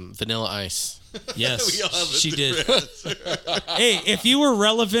 Vanilla Ice? Yes, We all have a she did. Hey, if you were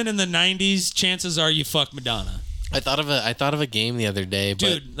relevant in the ~90s, chances are you fucked Madonna, I thought of a game the other day, but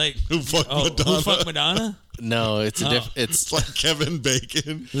dude. Like, Who fucked who Madonna? fucked Madonna? no, it's Oh. it's like Kevin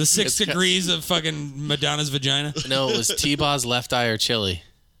Bacon. The 6 It's- degrees of fucking Madonna's vagina. no, it was T-Baw's left eye or Chili.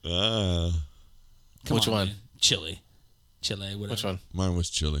 Ah, Come Which on, one? man. Chili, whatever. Which one? mine was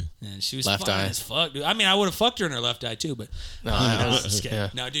chili. Yeah, she was Left fine eye. as fuck, dude. I mean, I would have fucked her in her left eye too, but No, I was just kidding. yeah.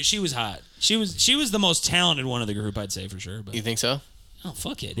 No, dude, she was hot. She was the most talented one of the group, I'd say for sure. But You think so? Oh,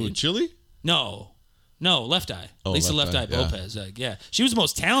 fuck it, Who, dude. Chili? No, Left Eye. Oh, Lisa Left Eye Left Eye, yeah. Lopez. Like, yeah, she was the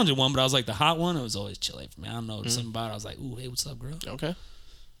most talented one, but I was like the hot one. It was always Chile for me. I don't know something about it. I was like, ooh, hey, what's up, girl? Okay.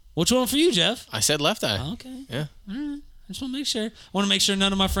 Which one for you, Jeff? I said Left Eye. Oh, okay. Yeah. All right. I just want to make sure. I want to make sure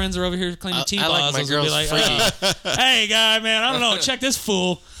none of my friends are over here claiming T-balls. I like my was gonna girls be like, hey, guy, man, I don't know. Check this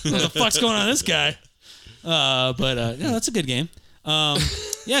fool. What the fuck's going on with this guy? But yeah, that's a good game.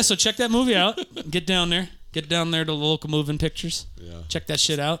 Yeah, so check that movie out. Get down there. Get down there to the local moving pictures. Yeah. Check that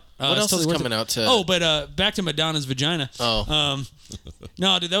shit out. What else is coming out to? Oh, but back to Madonna's vagina. Oh.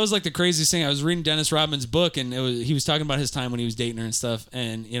 No, dude, that was like the craziest thing. I was reading Dennis Rodman's book, and he was talking about his time when he was dating her and stuff.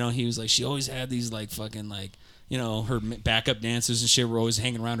 And he was like, she always had these like fucking like, her backup dancers and shit were always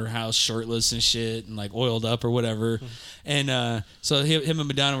hanging around her house shirtless and shit and like oiled up or whatever. And so him and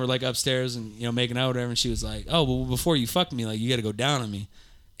Madonna were like upstairs and making out or whatever. And she was like, oh, well, before you fuck me, like you got to go down on me.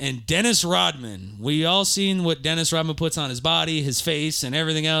 And Dennis Rodman, we all seen what Dennis Rodman puts on his body, his face, and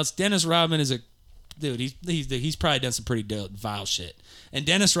everything else. Dennis Rodman is a dude. He's probably done some pretty vile shit. And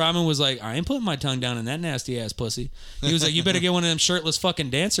Dennis Rodman was like, I ain't putting my tongue down in that nasty ass pussy. He was like, you better get one of them shirtless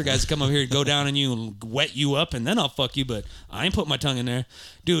fucking dancer guys to come over here and go down on you and wet you up, and then I'll fuck you. But I ain't putting my tongue in there,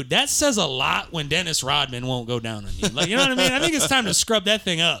 dude. That says a lot when Dennis Rodman won't go down on you. Like, you know what I mean? I think it's time to scrub that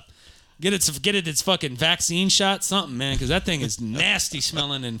thing up. Get it its fucking vaccine shot, something, man, because that thing is nasty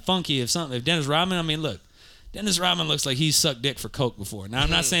smelling and funky. If Dennis Rodman, I mean, look, Dennis Rodman looks like he's sucked dick for coke before. Now,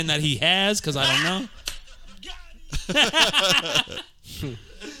 I'm not saying that he has, because I don't know.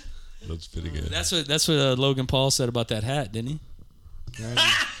 That's pretty good. That's what Logan Paul said about that hat, didn't he?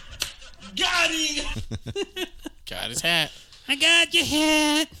 Got him! Got his hat. I got your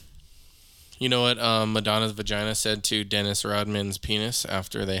hat. You know what Madonna's vagina said to Dennis Rodman's penis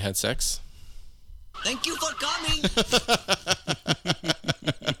after they had sex? Thank you for coming!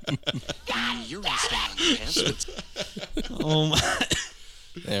 You're insane. Oh my.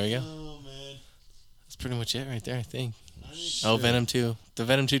 There we go. Oh man. That's pretty much it right there, I think. Oh, Venom 2. The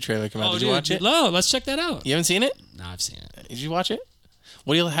Venom 2 trailer came out. Did you watch it? No, let's check that out. You haven't seen it? No, I've seen it. Did you watch it?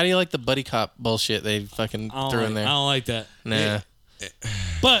 How do you like the buddy cop bullshit they fucking threw in there? I don't like that. Nah.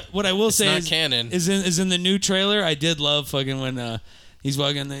 But what I will say not is canon. is in the new trailer. I did love fucking when he's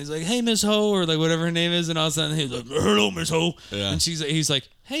walking there, he's like, "Hey, Miss Ho," or like whatever her name is, and all of a sudden he's like, "Hello, Miss Ho," and he's like,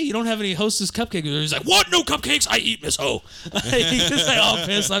 "Hey, you don't have any Hostess cupcakes?" He's like, "What? No cupcakes? I eat, Miss Ho." He's just like all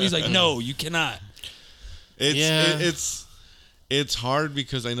pissed off. He's like, "No, you cannot." It's hard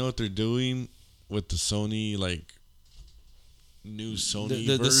because I know what they're doing with the Sony new Sony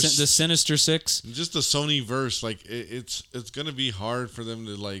verse. The Sinister Six. Just the Sony verse, it's gonna be hard for them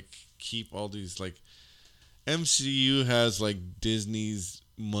to keep all these MCU has Disney's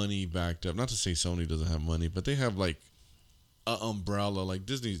money backed up. Not to say Sony doesn't have money, but they have an umbrella.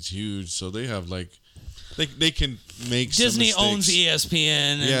 Disney's huge, so they have they can make Disney some owns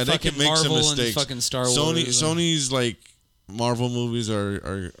ESPN. And they can make Marvel some mistakes. And fucking Star Wars. Sony's Marvel movies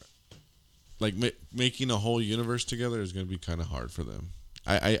are making a whole universe together is going to be kind of hard for them.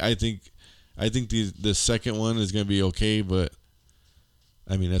 I think the second one is going to be okay, but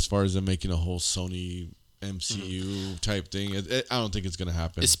I mean, as far as them making a whole Sony MCU type thing, I don't think it's going to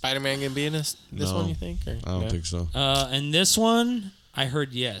happen. Is Spider-Man going to be in this one, you think? Or, I don't think so. And this one, I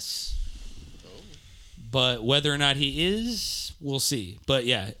heard yes. But whether or not he is, we'll see. But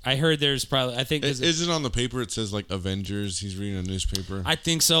yeah, I heard there's probably, I think... Is it on the paper? It says Avengers. He's reading a newspaper. I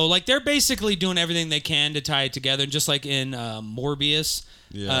think so. They're basically doing everything they can to tie it together. Just like in Morbius,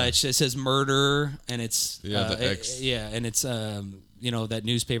 it says murder, and it's... the X. And it's, that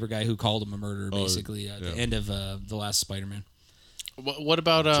newspaper guy who called him a murderer, basically, at the end of the last Spider-Man. What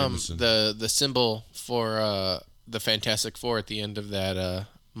about the symbol for the Fantastic Four at the end of that...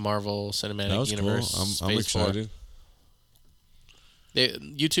 Marvel Cinematic Universe. Cool. I'm excited.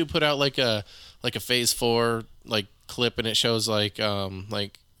 YouTube put out a Phase 4 clip, and it shows Captain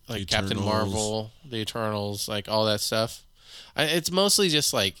Marvel, the Eternals, all that stuff. It's mostly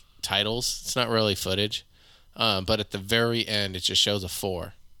just titles. It's not really footage. But at the very end, it just shows a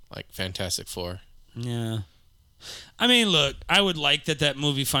 4, Fantastic Four. Yeah. I mean, look, I would like that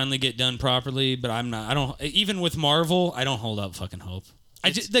movie finally get done properly, but I don't. Even with Marvel, I don't hold out fucking hope.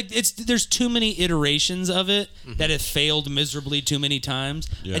 There's too many iterations of it that have failed miserably too many times.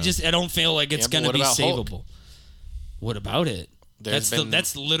 Yeah. I don't feel like it's going to be savable. Hulk? What about it?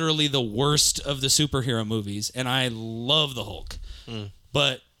 That's literally the worst of the superhero movies, and I love the Hulk.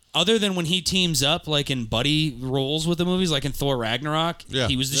 But other than when he teams up in buddy roles with the movies, like in Thor Ragnarok,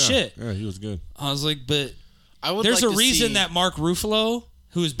 he was the shit. Yeah, he was good. I was like, but there's a reason that Mark Ruffalo,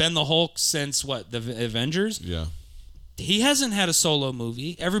 who's been the Hulk since the Avengers, he hasn't had a solo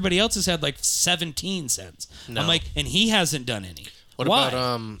movie. Everybody else has had 17 since. No. I'm and he hasn't done any. What Why?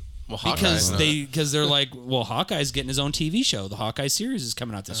 about Hawkeye? Because they're like, well, Hawkeye's getting his own TV show. The Hawkeye series is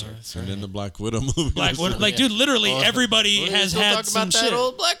coming out this year. And then the Black Widow movie. Black Widow, like, dude, literally everybody has had talk some about shit. that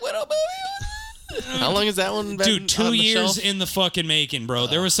old Black Widow movie. How long has that one been? Dude, 2 on the years shelf? in the fucking making, bro.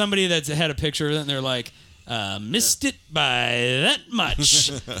 There was somebody that had a picture of it, and they're like, missed it by that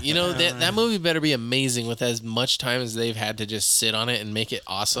much. You know, that movie better be amazing with as much time as they've had to just sit on it and make it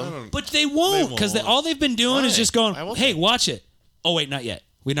awesome. But they won't, because all they've been doing is just going, won't hey, watch it. Oh, wait, not yet.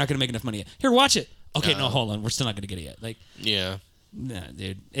 We're not going to make enough money yet. Here, watch it. Okay, no, hold on. We're still not going to get it yet. Like, Yeah. nah,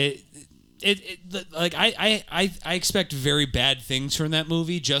 dude. I expect very bad things from that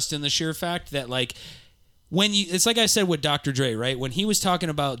movie, just in the sheer fact that, like, it's like I said with Dr. Dre, right? When he was talking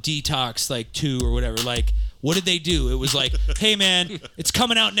about Detox, like 2 or whatever, like, what did they do? It was like, hey man, it's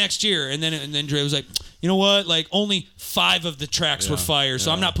coming out next year, and then Dre was like, you know what? Like, only 5 of the tracks were fire,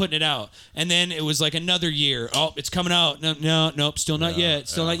 so I'm not putting it out. And then it was like another year. Oh, it's coming out. Nope, still not yet.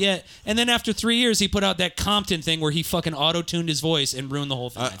 Still not yet. And then after 3 years, he put out that Compton thing where he fucking auto-tuned his voice and ruined the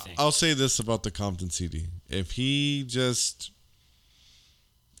whole thing. I think. I'll say this about the Compton CD: if he just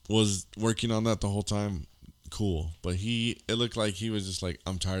was working on that the whole time, cool. But it looked like he was just like,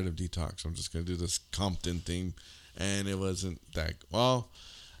 I'm tired of Detox. I'm just gonna do this Compton thing, and it wasn't that well.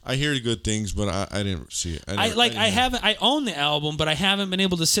 I hear good things, but I didn't see it. I own the album, but I haven't been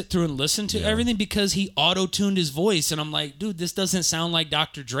able to sit through and listen to everything because he auto-tuned his voice, and I'm like, dude, this doesn't sound like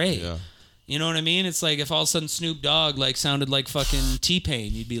Dr. Dre. Yeah. You know what I mean? It's like if all of a sudden Snoop Dogg like sounded like fucking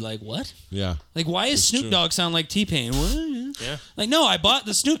T-Pain, you'd be like, what? Yeah. Like, why is Snoop Dogg sound like T-Pain? What? Yeah. Like, no, I bought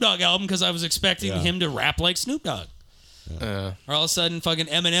the Snoop Dogg album because I was expecting him to rap like Snoop Dogg. Or all of a sudden, fucking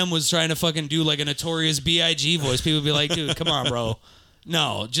Eminem was trying to fucking do like a Notorious B.I.G. voice. People would be like, dude, come on, bro.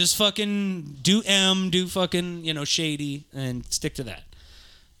 No, just fucking do fucking, Shady, and stick to that.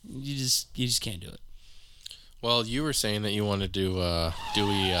 You just can't do it. Well, you were saying that you want to do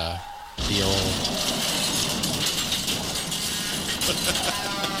Dewey, the old.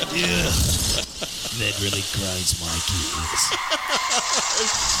 Yeah. That really grinds my gears.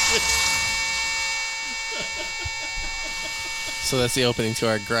 So that's the opening to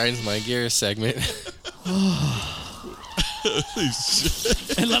our Grinds My Gears segment.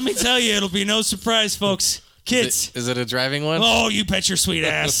 And let me tell you, it'll be no surprise, folks. Kids. Is it a driving one? Oh, you bet your sweet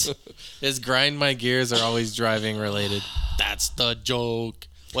ass. His Grind My Gears are always driving related. That's the joke.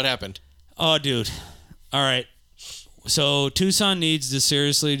 What happened? Oh, dude. All right. So Tucson needs to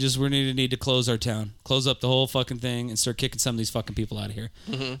seriously need to close our town. Close up the whole fucking thing and start kicking some of these fucking people out of here.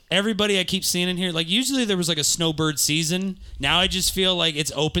 Mm-hmm. Everybody I keep seeing in here, like usually there was like a snowbird season. Now I just feel like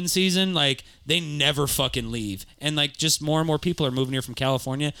it's open season. Like they never fucking leave. And like just more and more people are moving here from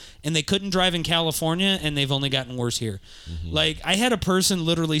California and they couldn't drive in California and they've only gotten worse here. Mm-hmm. Like I had a person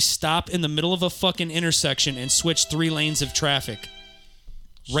literally stop in the middle of a fucking intersection and switch 3 lanes of traffic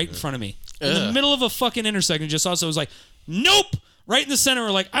right in front of me. In the middle of a fucking intersection, just also was like, nope! Right in the center,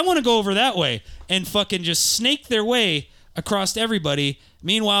 we're like, I want to go over that way. And fucking just snake their way across everybody.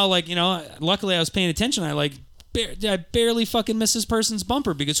 Meanwhile, like, luckily I was paying attention. I barely fucking missed this person's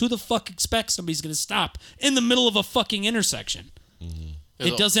bumper because who the fuck expects somebody's going to stop in the middle of a fucking intersection? Mm-hmm.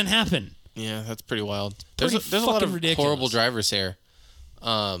 It doesn't happen. Yeah, that's pretty wild. There's a lot of ridiculous. Horrible drivers here.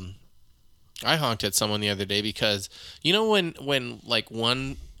 I honked at someone the other day because, when like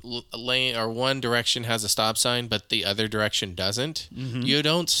one lane or one direction has a stop sign but the other direction doesn't, you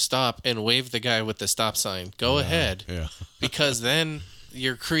don't stop and wave the guy with the stop sign. Go ahead. Yeah. Because then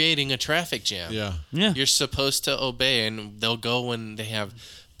you're creating a traffic jam. Yeah. You're supposed to obey and they'll go when they have.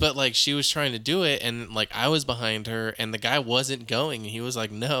 But like she was trying to do it and like I was behind her and the guy wasn't going and he was like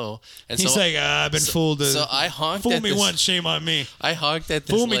no. And he's like, I've been fooled. So I honked fool at me once, shame on me. I honked at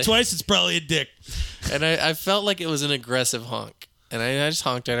this. Fool me twice, it's probably a dick. And I felt like it was an aggressive honk. And I just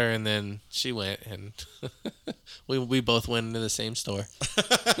honked at her, and then she went, and we both went into the same store.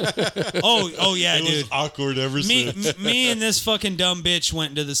 oh yeah, it dude. Was awkward ever since. Me and this fucking dumb bitch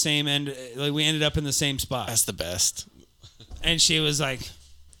went into the same end. Like we ended up in the same spot. That's the best. And she was like,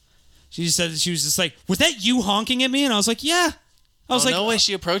 she just said she was just like, was that you honking at me? And I was like, yeah. I was like, no way.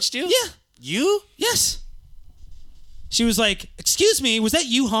 She approached you? Yeah. You? Yes. She was like, excuse me, was that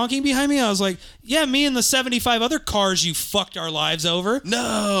you honking behind me? I was like, yeah, me and the 75 other cars you fucked our lives over.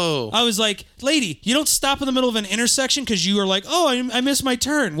 No. I was like, lady, you don't stop in the middle of an intersection because you are like, oh, I missed my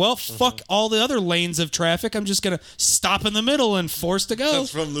turn. Well, fuck all the other lanes of traffic. I'm just going to stop in the middle and force to go.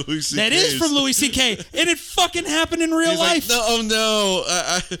 That's from Louis C.K. That is from Louis C.K. And it fucking happened in real He's life. Like, no, oh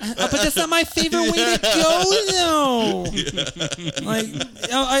no. But that's not my favorite way to go, though. Yeah. Like,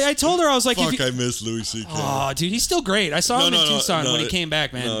 I told her, I was like, fuck, I miss Louis C.K. Oh, dude, he's still great. great. I saw him in Tucson when he came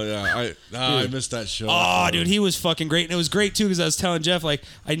back, man. No, yeah, I missed that show. Oh, dude, he was fucking great, and it was great too because I was telling Jeff like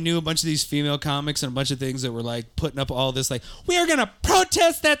I knew a bunch of these female comics and a bunch of things that were like putting up all this like we are gonna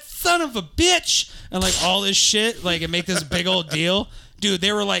protest that son of a bitch and like all this shit like and make this big old deal. Dude,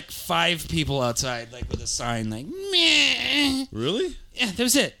 there were like 5 people outside like with a sign like meh. Really? Yeah, that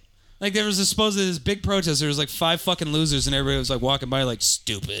was it. Like there was supposedly this big protest. There was like 5 fucking losers, and everybody was like walking by like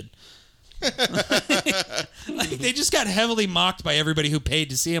stupid. Like they just got heavily mocked by everybody who paid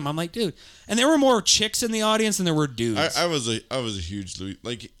to see him. I'm like, dude, and there were more chicks in the audience than there were dudes. I was a huge Louis.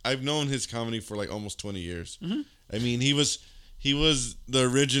 Like I've known his comedy for like almost 20 years. Mm-hmm. I mean, he was the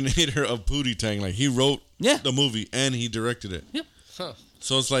originator of Pootie Tang. Like he wrote the movie and he directed it. Yep. Huh.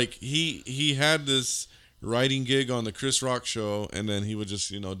 So it's like he had this writing gig on the Chris Rock show, and then he would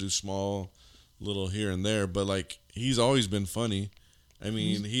just do small little here and there. But like he's always been funny. I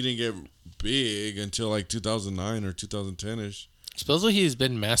mean, he didn't get big until like 2009 or 2010ish. Supposedly he's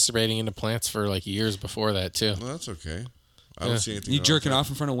been masturbating into plants for like years before that too. Well, that's okay. I don't see anything. You jerking off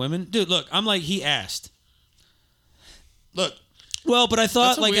in front of women, dude? Look, I'm like he asked. Look, well, but I thought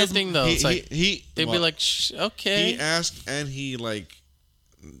that's a like weird thing though. It's like they'd be like, okay. He asked, and he like,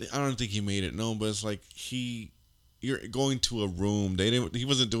 I don't think he made it known, but it's like you're going to a room. He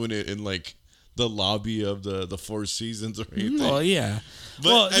wasn't doing it in like the lobby of the Four Seasons or anything. Well, yeah. But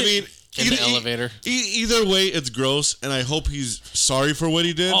well, I mean, in the elevator. Either way, it's gross, and I hope he's sorry for what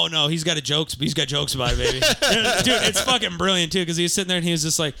he did. Oh no, he's got jokes about it, baby. Dude, it's fucking brilliant too because he was sitting there and he was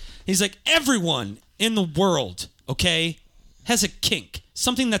just like, everyone in the world, okay, has a kink,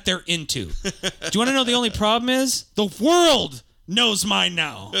 something that they're into. Do you want to know the only problem is? The world knows mine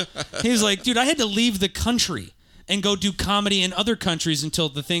now. He's like, dude, I had to leave the country and go do comedy in other countries until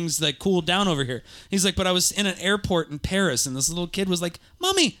the things like cooled down over here. He's like, but I was in an airport in Paris and this little kid was like,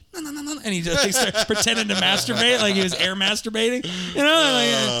 "Mommy," and he just like, started pretending to masturbate, like he was air masturbating,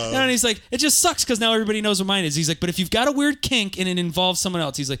 and he's like, it just sucks because now everybody knows what mine is. He's like, but if you've got a weird kink and it involves someone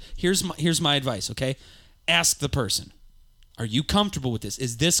else, he's like, here's my advice, okay? Ask the person, are you comfortable with this?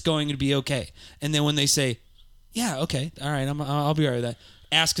 Is this going to be okay? And then when they say, yeah, okay, all right, I'll be all right with that.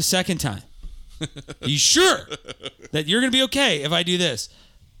 Ask a second time. Are you sure that you're going to be okay if I do this?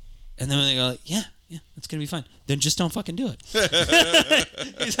 And then when they go, like, yeah, it's going to be fine. Then just don't fucking do it.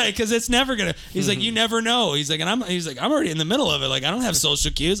 He's like, because it's never going to. He's like, you never know. He's like, I'm already in the middle of it. Like, I don't have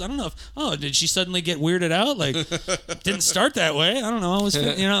social cues. I don't know if, did she suddenly get weirded out? Like, didn't start that way. I don't know. I was,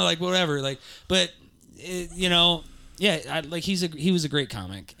 like whatever. Like, but, yeah, he was a great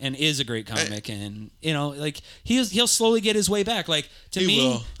comic and is a great comic, and like he'll slowly get his way back. Like to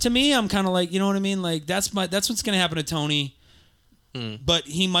me, I'm kind of like, you know what I mean? Like that's what's gonna happen to Tony, but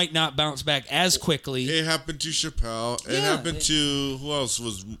he might not bounce back as quickly. It happened to Chappelle. It happened to who else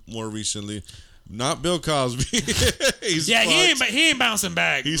was more recently? Not Bill Cosby. He ain't bouncing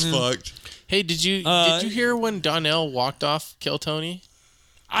back. He's fucked. Hey, did you hear when Donnell walked off Kill Tony?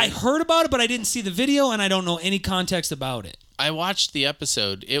 I heard about it, but I didn't see the video, and I don't know any context about it. I watched the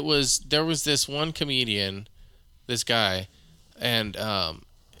episode. There was this one comedian, this guy, and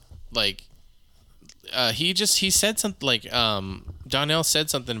he said something like Donnell said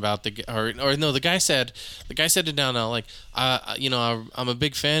something about the guy said to Donnell like I'm a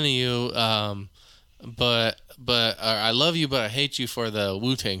big fan of you, but I love you, but I hate you for the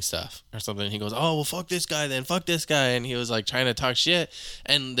Wu-Tang stuff or something. And he goes, oh, well, fuck this guy then, fuck this guy. And he was like trying to talk shit.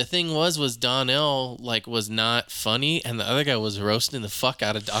 And the thing was Donnell like was not funny, and the other guy was roasting the fuck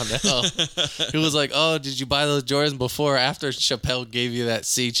out of Donnell. He was like, oh, did you buy those Jordans before or after Chappelle gave you that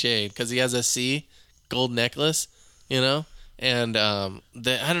C chain? Because he has a C gold necklace, And I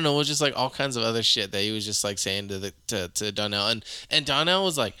don't know, it was just like all kinds of other shit that he was just like saying to Donnell. And Donnell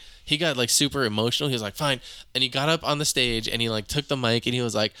was like, he got like super emotional. He was like, fine. And he got up on the stage and he like took the mic and he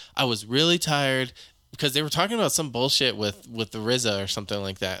was like, I was really tired, because they were talking about some bullshit with the RZA or something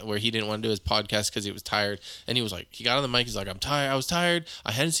like that, where he didn't want to do his podcast because he was tired. And he was like, he got on the mic. He's like, I'm tired. I was tired.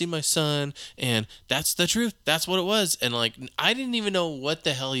 I hadn't seen my son. And that's the truth. That's what it was. And like, I didn't even know what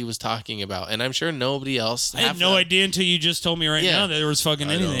the hell he was talking about. And I'm sure nobody else. I had no idea until you just told me now that there was fucking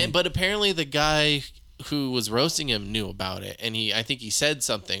anything. But apparently the guy who was roasting him knew about it. And I think he said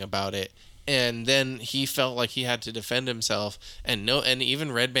something about it. And then he felt like he had to defend himself, and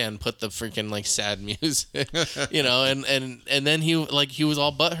even Red Band put the freaking like sad music, and then he was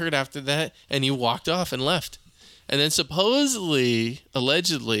all butthurt after that, and he walked off and left. And then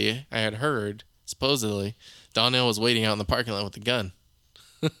allegedly, I had heard, Donnell was waiting out in the parking lot with a gun.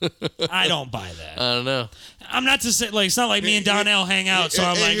 I don't buy that. I don't know. I'm not to say like it's not like me and Donnell hang out, so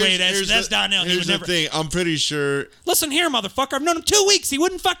I'm like, wait, that's Donnell. He Here's would the never. thing. I'm pretty sure. Listen here, motherfucker. I've known him 2 weeks. He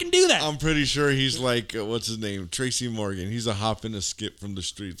wouldn't fucking do that. I'm pretty sure he's like what's his name, Tracy Morgan. He's a hop and a skip from the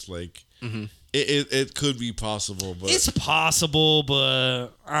streets. Like it could be possible, but It's possible, but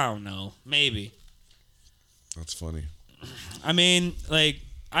I don't know. Maybe. that's funny. I mean, like,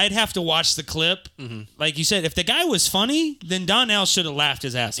 I'd have to watch the clip. Like you said, if the guy was funny, then Donnell should have laughed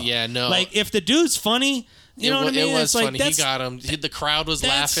his ass off. Yeah, no. Like, if the dude's funny, you know what I mean? It was It's like, funny. He got him. The crowd was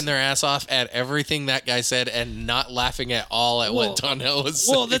that's- laughing their ass off at everything that guy said and not laughing at all at what Donnell was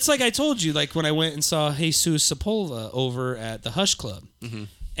saying. Well, that's like I told you, like when I went and saw Jesus Sepulveda over at the Hush Club.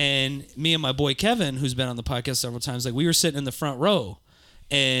 And me and my boy Kevin, who's been on the podcast several times, like we were sitting in the front row.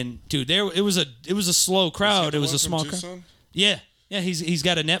 And dude, it was a slow crowd. It was a small crowd. Yeah. Yeah, he's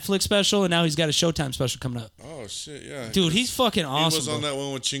got a Netflix special, and now he's got a Showtime special coming up. Oh shit, yeah. Dude, he's fucking awesome. He was on bro. that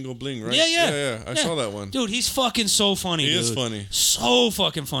one with Chingo Bling, right? Yeah. I saw that one. Dude, he's fucking so funny. He dude. is funny. So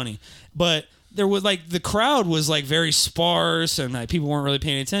fucking funny. But there was like the crowd was like very sparse, and like people weren't really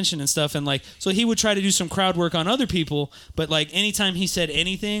paying attention and stuff. And like so he would try to do some crowd work on other people, but like anytime he said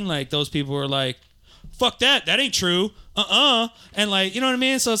anything, like those people were like, "Fuck that! That ain't true." And like you know what I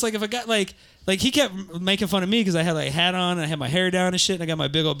mean. So it's like if I got like he kept making fun of me because I had like a hat on and I had my hair down and shit and I got my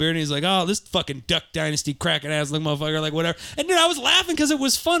big old beard and he's like, oh, this fucking Duck Dynasty cracking ass little motherfucker, like whatever. And dude, I was laughing because it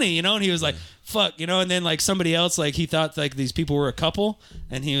was funny, you know. And he was like, fuck, you know. And then like somebody else, like he thought like these people were a couple,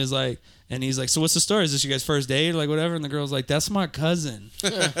 and he was like. And he's like, so what's the story? Is this your guys' first date? Like, whatever. And the girl's like, that's my cousin.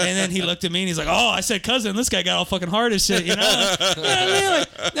 And then he looked at me and he's like, oh, I said cousin. This guy got all fucking hard as shit, you know? Like, you know what I mean?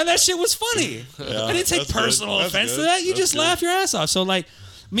 Like, now that shit was funny. Yeah, I didn't take that's personal good. offense That's to good. that. You That's just good. laugh your ass off. So, like,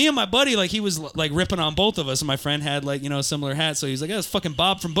 me and my buddy, like, he was, like, ripping on both of us. And my friend had, like, you know, a similar hat. So he was like, that's fucking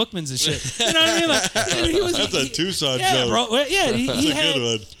Bob from Bookman's and shit. You know what I mean? Like, he was, That's a Tucson yeah, joke. bro. Yeah, he That's a had,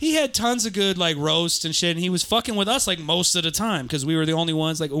 good one. he had tons of good, like, roast and shit. And he was fucking with us, like, most of the time. Because we were the only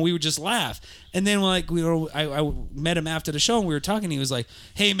ones, like, we would just laugh. And then, like, I met him after the show and we were talking. He was like,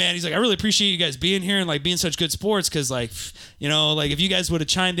 hey, man, he's like, I really appreciate you guys being here and, like, being such good sports. Because, like, you know, like, if you guys would have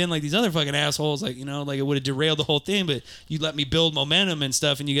chimed in like these other fucking assholes, like, you know, like, it would have derailed the whole thing. But you let me build momentum and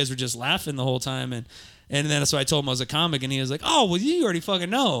stuff. And you guys were just laughing the whole time. And then that's why I told him I was a comic. And he was like, oh, well, you already fucking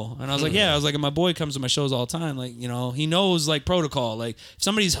know. And I was like, yeah. I was like, and my boy comes to my shows all the time. Like, you know, he knows, like, protocol. Like, if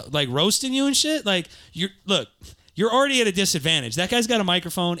somebody's, like, roasting you and shit, like, you're already at a disadvantage. That guy's got a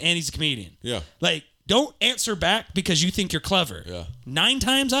microphone and he's a comedian. Yeah. Like, don't answer back because you think you're clever. Yeah. 9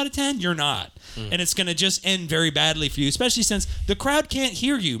 times out of 10, you're not. And it's going to just end very badly for you, especially since the crowd can't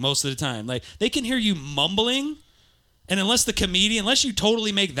hear you most of the time. Like, they can hear you mumbling. And unless you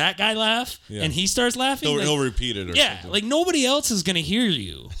totally make that guy laugh and he starts laughing. He'll repeat it or something. Like, nobody else is going to hear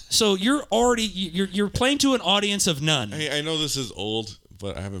you. So you're already, you're playing to an audience of none. Hey, I know this is old,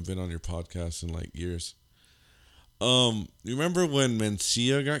 but I haven't been on your podcast in like years. You remember when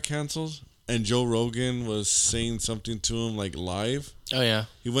Mencia got canceled and Joe Rogan was saying something to him like live? Oh yeah,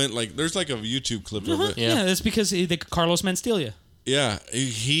 he went like there's like a YouTube clip of it. Yeah, that's because Carlos Mencia. Yeah,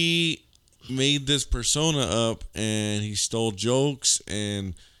 he made this persona up and he stole jokes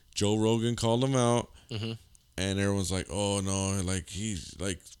and Joe Rogan called him out. And everyone's like, oh no, like he's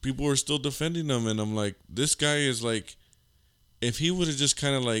like people were still defending him, and I'm like, this guy is like, if he would have just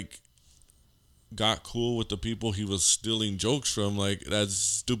kind of like got cool with the people he was stealing jokes from, like as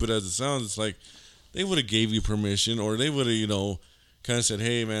stupid as it sounds, it's like they would have gave you permission, or they would have, you know, kind of said,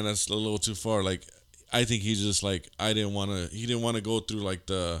 hey man, that's a little too far. Like I think he's just like, he didn't want to go through like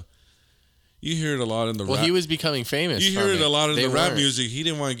you hear it a lot in the rap. Well, he was becoming famous. You hear it a lot in the rap weren't. music. He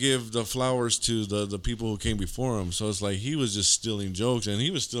didn't want to give the flowers to the people who came before him. So it's like he was just stealing jokes, and he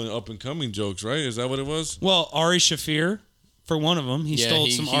was stealing up and coming jokes, right? Is that what it was? Well, Ari Shaffir, for one of them, he stole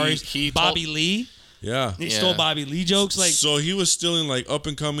some Ari. Bobby Lee. Yeah, he stole Bobby Lee jokes. Like, so he was stealing like up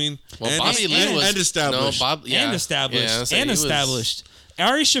and coming. Well, and Bobby Lee was established. And established.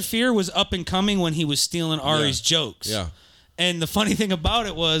 Ari Shaffir was up and coming when he was stealing Ari's jokes. Yeah. And the funny thing about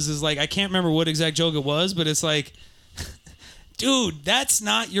it is like, I can't remember what exact joke it was, but it's like, dude, that's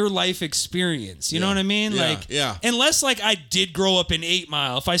not your life experience. You know what I mean? Yeah. Like, unless like I did grow up in 8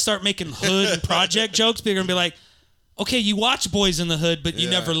 Mile, if I start making hood and project jokes, people are going to be like, okay, you watch Boys in the Hood, but you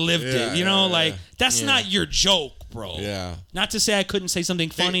never lived it. You know, like, that's not your joke, bro. Yeah. Not to say I couldn't say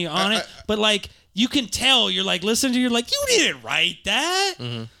something funny on it, but like, you can tell, you're like, listen to, you're like, you didn't write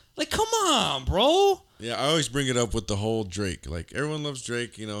that. Like, come on, bro. Yeah, I always bring it up with the whole Drake. Like, everyone loves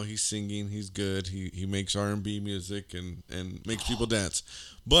Drake. You know, he's singing. He's good. He makes R&B music and makes people dance.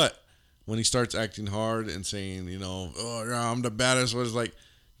 But when he starts acting hard and saying, you know, oh, yeah, I'm the baddest, what is like,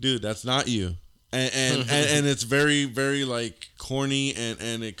 dude, that's not you. and it's very, very like corny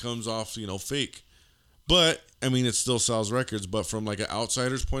and it comes off, fake. But I mean, it still sells records. But from like an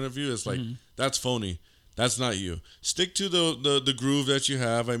outsider's point of view, it's like that's phony. That's not you. Stick to the groove that you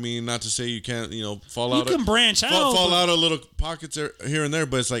have. I mean, not to say you can't, fall out. You can branch out. Fall out of little pockets here and there,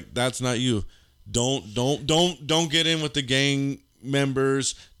 but it's like that's not you. Don't get in with the gang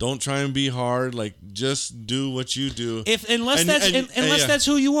members. Don't try and be hard. Like, just do what you do. Unless that's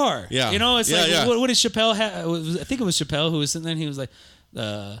who you are. Yeah. It's like what did Chappelle have? I think it was Chappelle who was sitting there and he was like,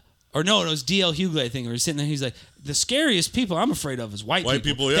 or no, it was D.L. Hughley, I think. He was sitting there. He's like, the scariest people I'm afraid of is white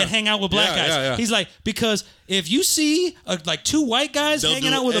people that hang out with black guys. Yeah. He's like, because if you see like two white guys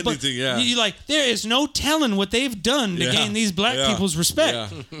hanging out with you like, there is no telling what they've done to gain these black people's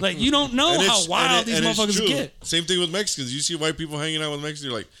respect. Yeah. Like, you don't know how wild these motherfuckers get. Same thing with Mexicans. You see white people hanging out with Mexicans,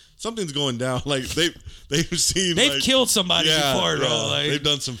 you're like, something's going down. Like they've killed somebody before, bro. Like, they've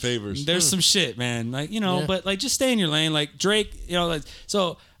done some favors. There's some shit, man. Like, but like, just stay in your lane. Like Drake, like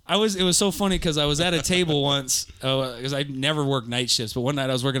so. It was so funny because I was at a table once because I never worked night shifts, but one night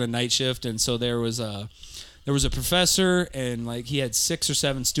I was working a night shift, and so there was a professor, and like he had 6 or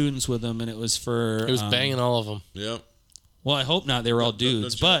 7 students with him, and it was for he was banging all of them. Yep. Well, I hope not. They were all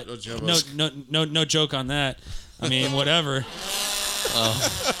dudes, but no joke on that. I mean, whatever.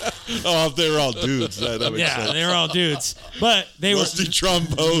 If they were all dudes, that makes sense. They were all dudes, but they rusty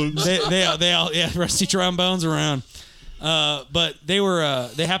trombones. They all rusty trombones around. But they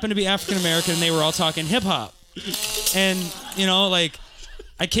happened to be African American, and they were all talking hip hop. And like,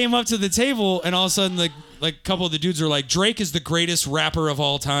 I came up to the table, and all of a sudden, like a couple of the dudes were like, Drake is the greatest rapper of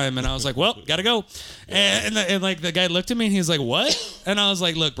all time, and I was like, well, gotta go. And like the guy looked at me, and he was like, what? And I was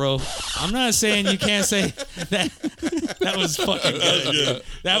like, look, bro, I'm not saying you can't say that. That was fucking good. Yeah.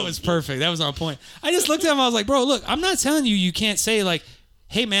 That was perfect. That was on point. I just looked at him, I was like, bro, look, I'm not telling you can't say like,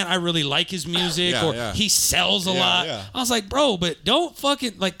 hey man, I really like his music, he sells a lot. Yeah. I was like, bro, but don't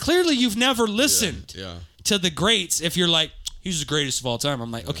fucking, like, clearly you've never listened to the greats if you're like, he's the greatest of all time.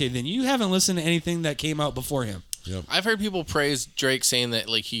 I'm like, okay, then you haven't listened to anything that came out before him. Yep. I've heard people praise Drake saying that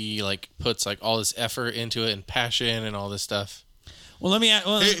like he like puts like all this effort into it and passion and all this stuff. Well, let me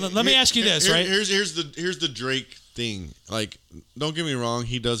ask you this, right? Here's the Drake thing. Like, don't get me wrong,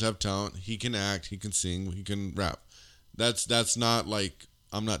 he does have talent. He can act, he can sing, he can rap. That's not like,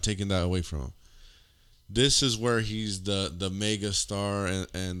 I'm not taking that away from him. This is where he's the mega star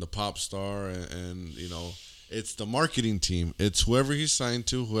and the pop star and it's the marketing team. It's whoever he's signed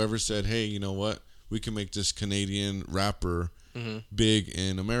to, whoever said, hey, you know what? We can make this Canadian rapper big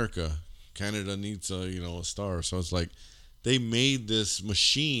in America. Canada needs a star. So it's like they made this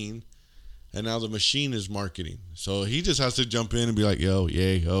machine, and now the machine is marketing. So he just has to jump in and be like, yo,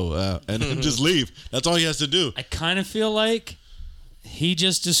 yay, and then just leave. That's all he has to do. I kind of feel like he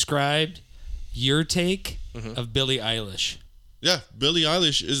just described your take of Billie Eilish. Yeah, Billie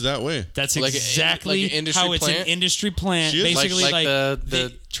Eilish is that way. That's exactly how it's an industry plant. Basically, like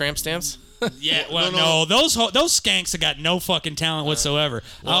the tramp stamps. Yeah, well, no, those skanks have got no fucking talent whatsoever.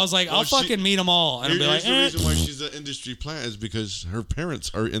 Well, I was like, I'll fucking meet them all, and I'll be like, the reason why she's an industry plant is because her parents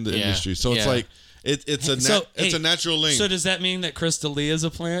are in the industry. So it's like it's a natural link. So does that mean that Chris D'Elia is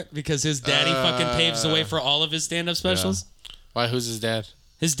a plant because his daddy fucking paves the way for all of his stand-up specials? Yeah. Why? Who's his dad?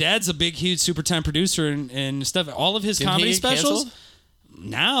 His dad's a big, huge, super time producer and stuff. All of his comedy specials. Canceled?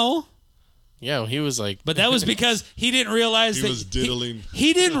 Now. Yeah, well, he was like. But that was because he didn't realize he was diddling.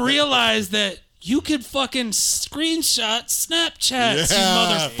 He didn't realize that you could fucking screenshot Snapchats, you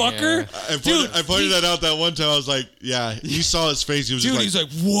motherfucker. Yeah. I pointed that out that one time. I was like, yeah, you saw his face. He was just he's like,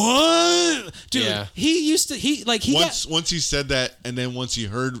 what? Dude, he used to, once he said that, and then once he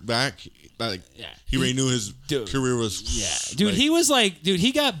heard back, he already knew his career was. Yeah, dude, he was like,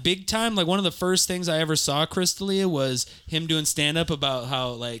 he got big time. Like, one of the first things I ever saw Chris D'Elia was him doing stand up about how,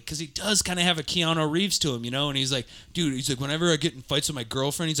 like, because he does kind of have a Keanu Reeves to him, and he's like, whenever I get in fights with my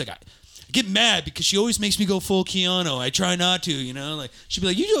girlfriend, he's like, I get mad because she always makes me go full Keanu. I try not to, like, she'd be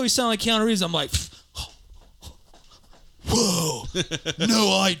like, you always sound like Keanu Reeves. I'm like, whoa, no,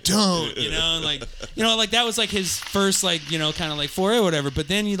 I don't, and like that was like his first, like, kind of like foray or whatever. But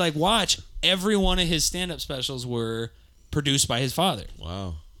then you like watch every one of his stand-up specials were produced by his father.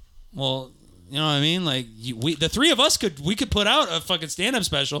 Wow. Well, you know what I mean? Like, the three of us could put out a fucking stand-up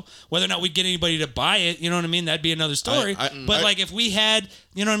special. Whether or not we'd get anybody to buy it, you know what I mean? That'd be another story. But like, if we had,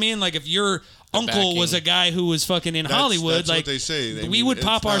 you know what I mean? Like, if your uncle was a guy who was fucking in Hollywood, that's like, what they say. we would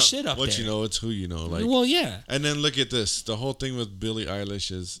pop our shit up there. What you know, it's who you know. Like, well, yeah. And then look at this. The whole thing with Billie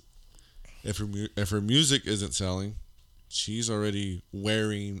Eilish is, if her music isn't selling, she's already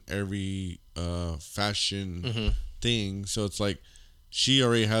wearing every fashion thing. So it's like, she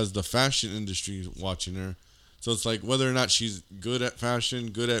already has the fashion industry watching her. So it's like whether or not she's good at fashion,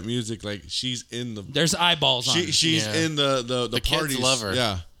 good at music, like she's in the. There's eyeballs on her. She's in the parties. Kids love her.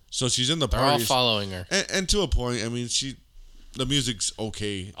 Yeah. So she's in the They're all parties. following her. And to a point, I mean, the music's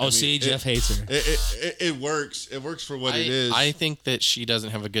okay. Oh, see, Jeff hates her. It works. It works for what it is. I think that she doesn't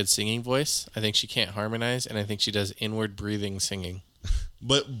have a good singing voice. I think she can't harmonize, and I think she does inward breathing singing.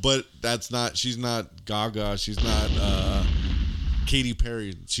 But that's not. She's not Gaga. She's not Katy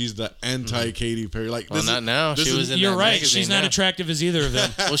Perry. She's the anti Katy Perry. Like, well, not now. She was in. You're that right. magazine She's not now. attractive as either of them.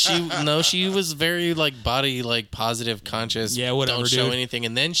 Well, she was very like body like positive, conscious. Yeah, whatever. Don't show dude. anything,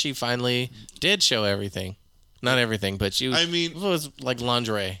 and then she finally did show everything. Not everything, but she was. I mean, it was like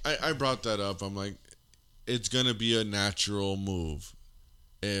lingerie. I brought that up. I'm like, it's gonna be a natural move.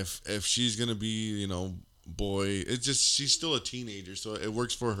 If she's gonna be, boy, it's just she's still a teenager, so it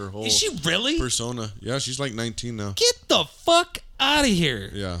works for her whole. Is she really? Persona? Yeah, she's like 19 now. Get the fuck out of here.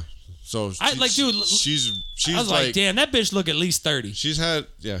 Yeah. So I like, dude. She's I was like, damn, that bitch look at least 30. She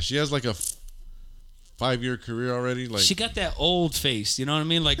has like a 5-year career already. Like she got that old face, you know what I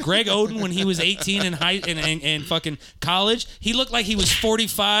mean? Like Greg Oden when he was 18 in fucking college, he looked like he was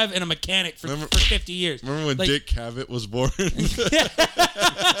 45 and a mechanic for 50 years. Remember when like, Dick Cavett was born?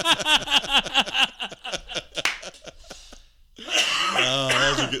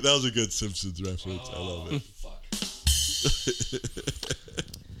 That was a good Simpsons reference. I love it.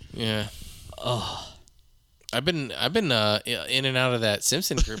 Yeah. Oh. I've been in and out of that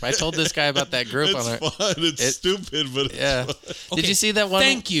Simpson group. I told this guy about that group. It's fun. It's stupid, but it's fun. Did you see that one?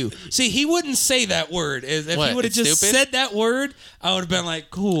 Thank you. See, he wouldn't say that word. If What, he would have it's just stupid? said that word, I would have been like,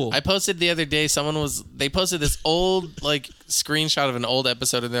 cool. I posted the other day. They posted this old like screenshot of an old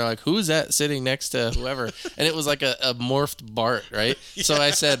episode, and they're like, "Who's that sitting next to whoever?" And it was like a morphed Bart, right? Yeah. So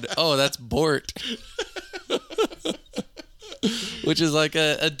I said, "Oh, that's Bort," which is like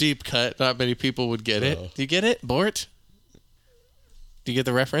a deep cut. Not many people would get it. Do you get it, Bort? Do you get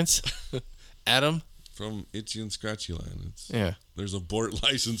the reference, Adam? From Itchy and Scratchy Land. Yeah. There's a Bort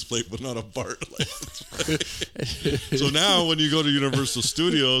license plate, but not a Bart license plate. So now when you go to Universal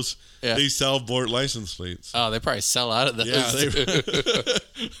Studios, they sell Bort license plates. Oh, they probably sell out of those. Yeah.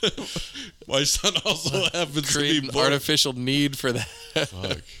 My son also happens to be Bort. Artificial need for that.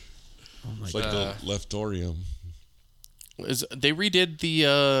 Fuck. Oh my God. Like the Leftorium. They redid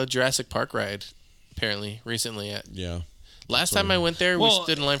the Jurassic Park ride, apparently, recently. Last time I went there, we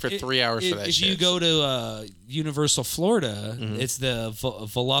stood in line for 3 hours for that shit. If you go to Universal Florida, it's the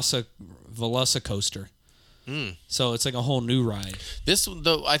Velocicoaster. So it's like a whole new ride. This,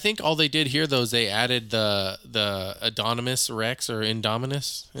 though, I think all they did here, though, is they added the Indominus Rex or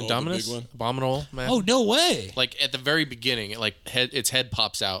Indominus, the big one? Abominable Man. Oh, no way! Like at the very beginning, its head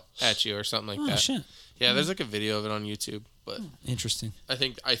pops out at you or something like that. Oh shit! Yeah, there's like a video of it on YouTube, but interesting. I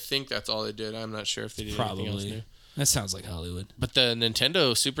think that's all they did. I'm not sure if they did anything else new. That sounds like Hollywood. But the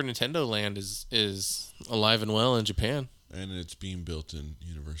Super Nintendo Land is alive and well in Japan. And it's being built in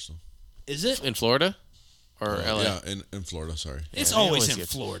Universal. Is it? In Florida? Or LA? Yeah, in Florida, sorry. It's always in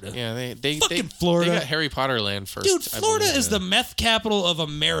Florida. Yeah, they Florida. They got Harry Potter Land first. Dude, Florida is the meth capital of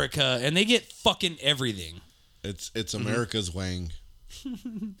America, and they get fucking everything. It's America's Wang.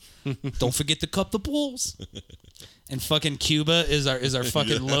 Don't forget to cup the bulls. And fucking Cuba is our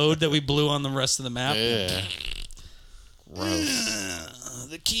fucking load that we blew on the rest of the map. Yeah. Gross.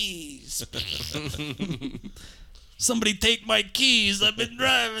 The keys. Somebody take my keys. I've been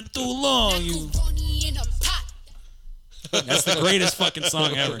driving too long. That's the greatest fucking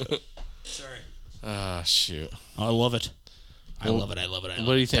song ever. Sorry. Ah, shoot. I love it. I love it. What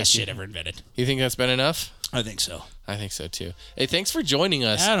do you think? Best shit ever invented. You think that's been enough? I think so. I think so too. Hey, thanks for joining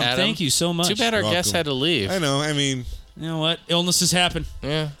us, Adam. Thank you so much. Too bad our guest had to leave. I know. I mean, you know what? Illnesses happen.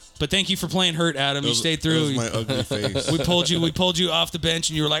 Yeah. But thank you for playing hurt, Adam. You stayed through. That was my ugly face. We pulled you off the bench,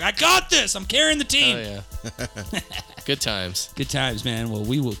 and you were like, "I got this. I'm carrying the team." Oh yeah. Good times. Good times, man. Well,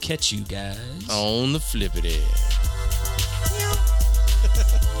 we will catch you guys on the flippity.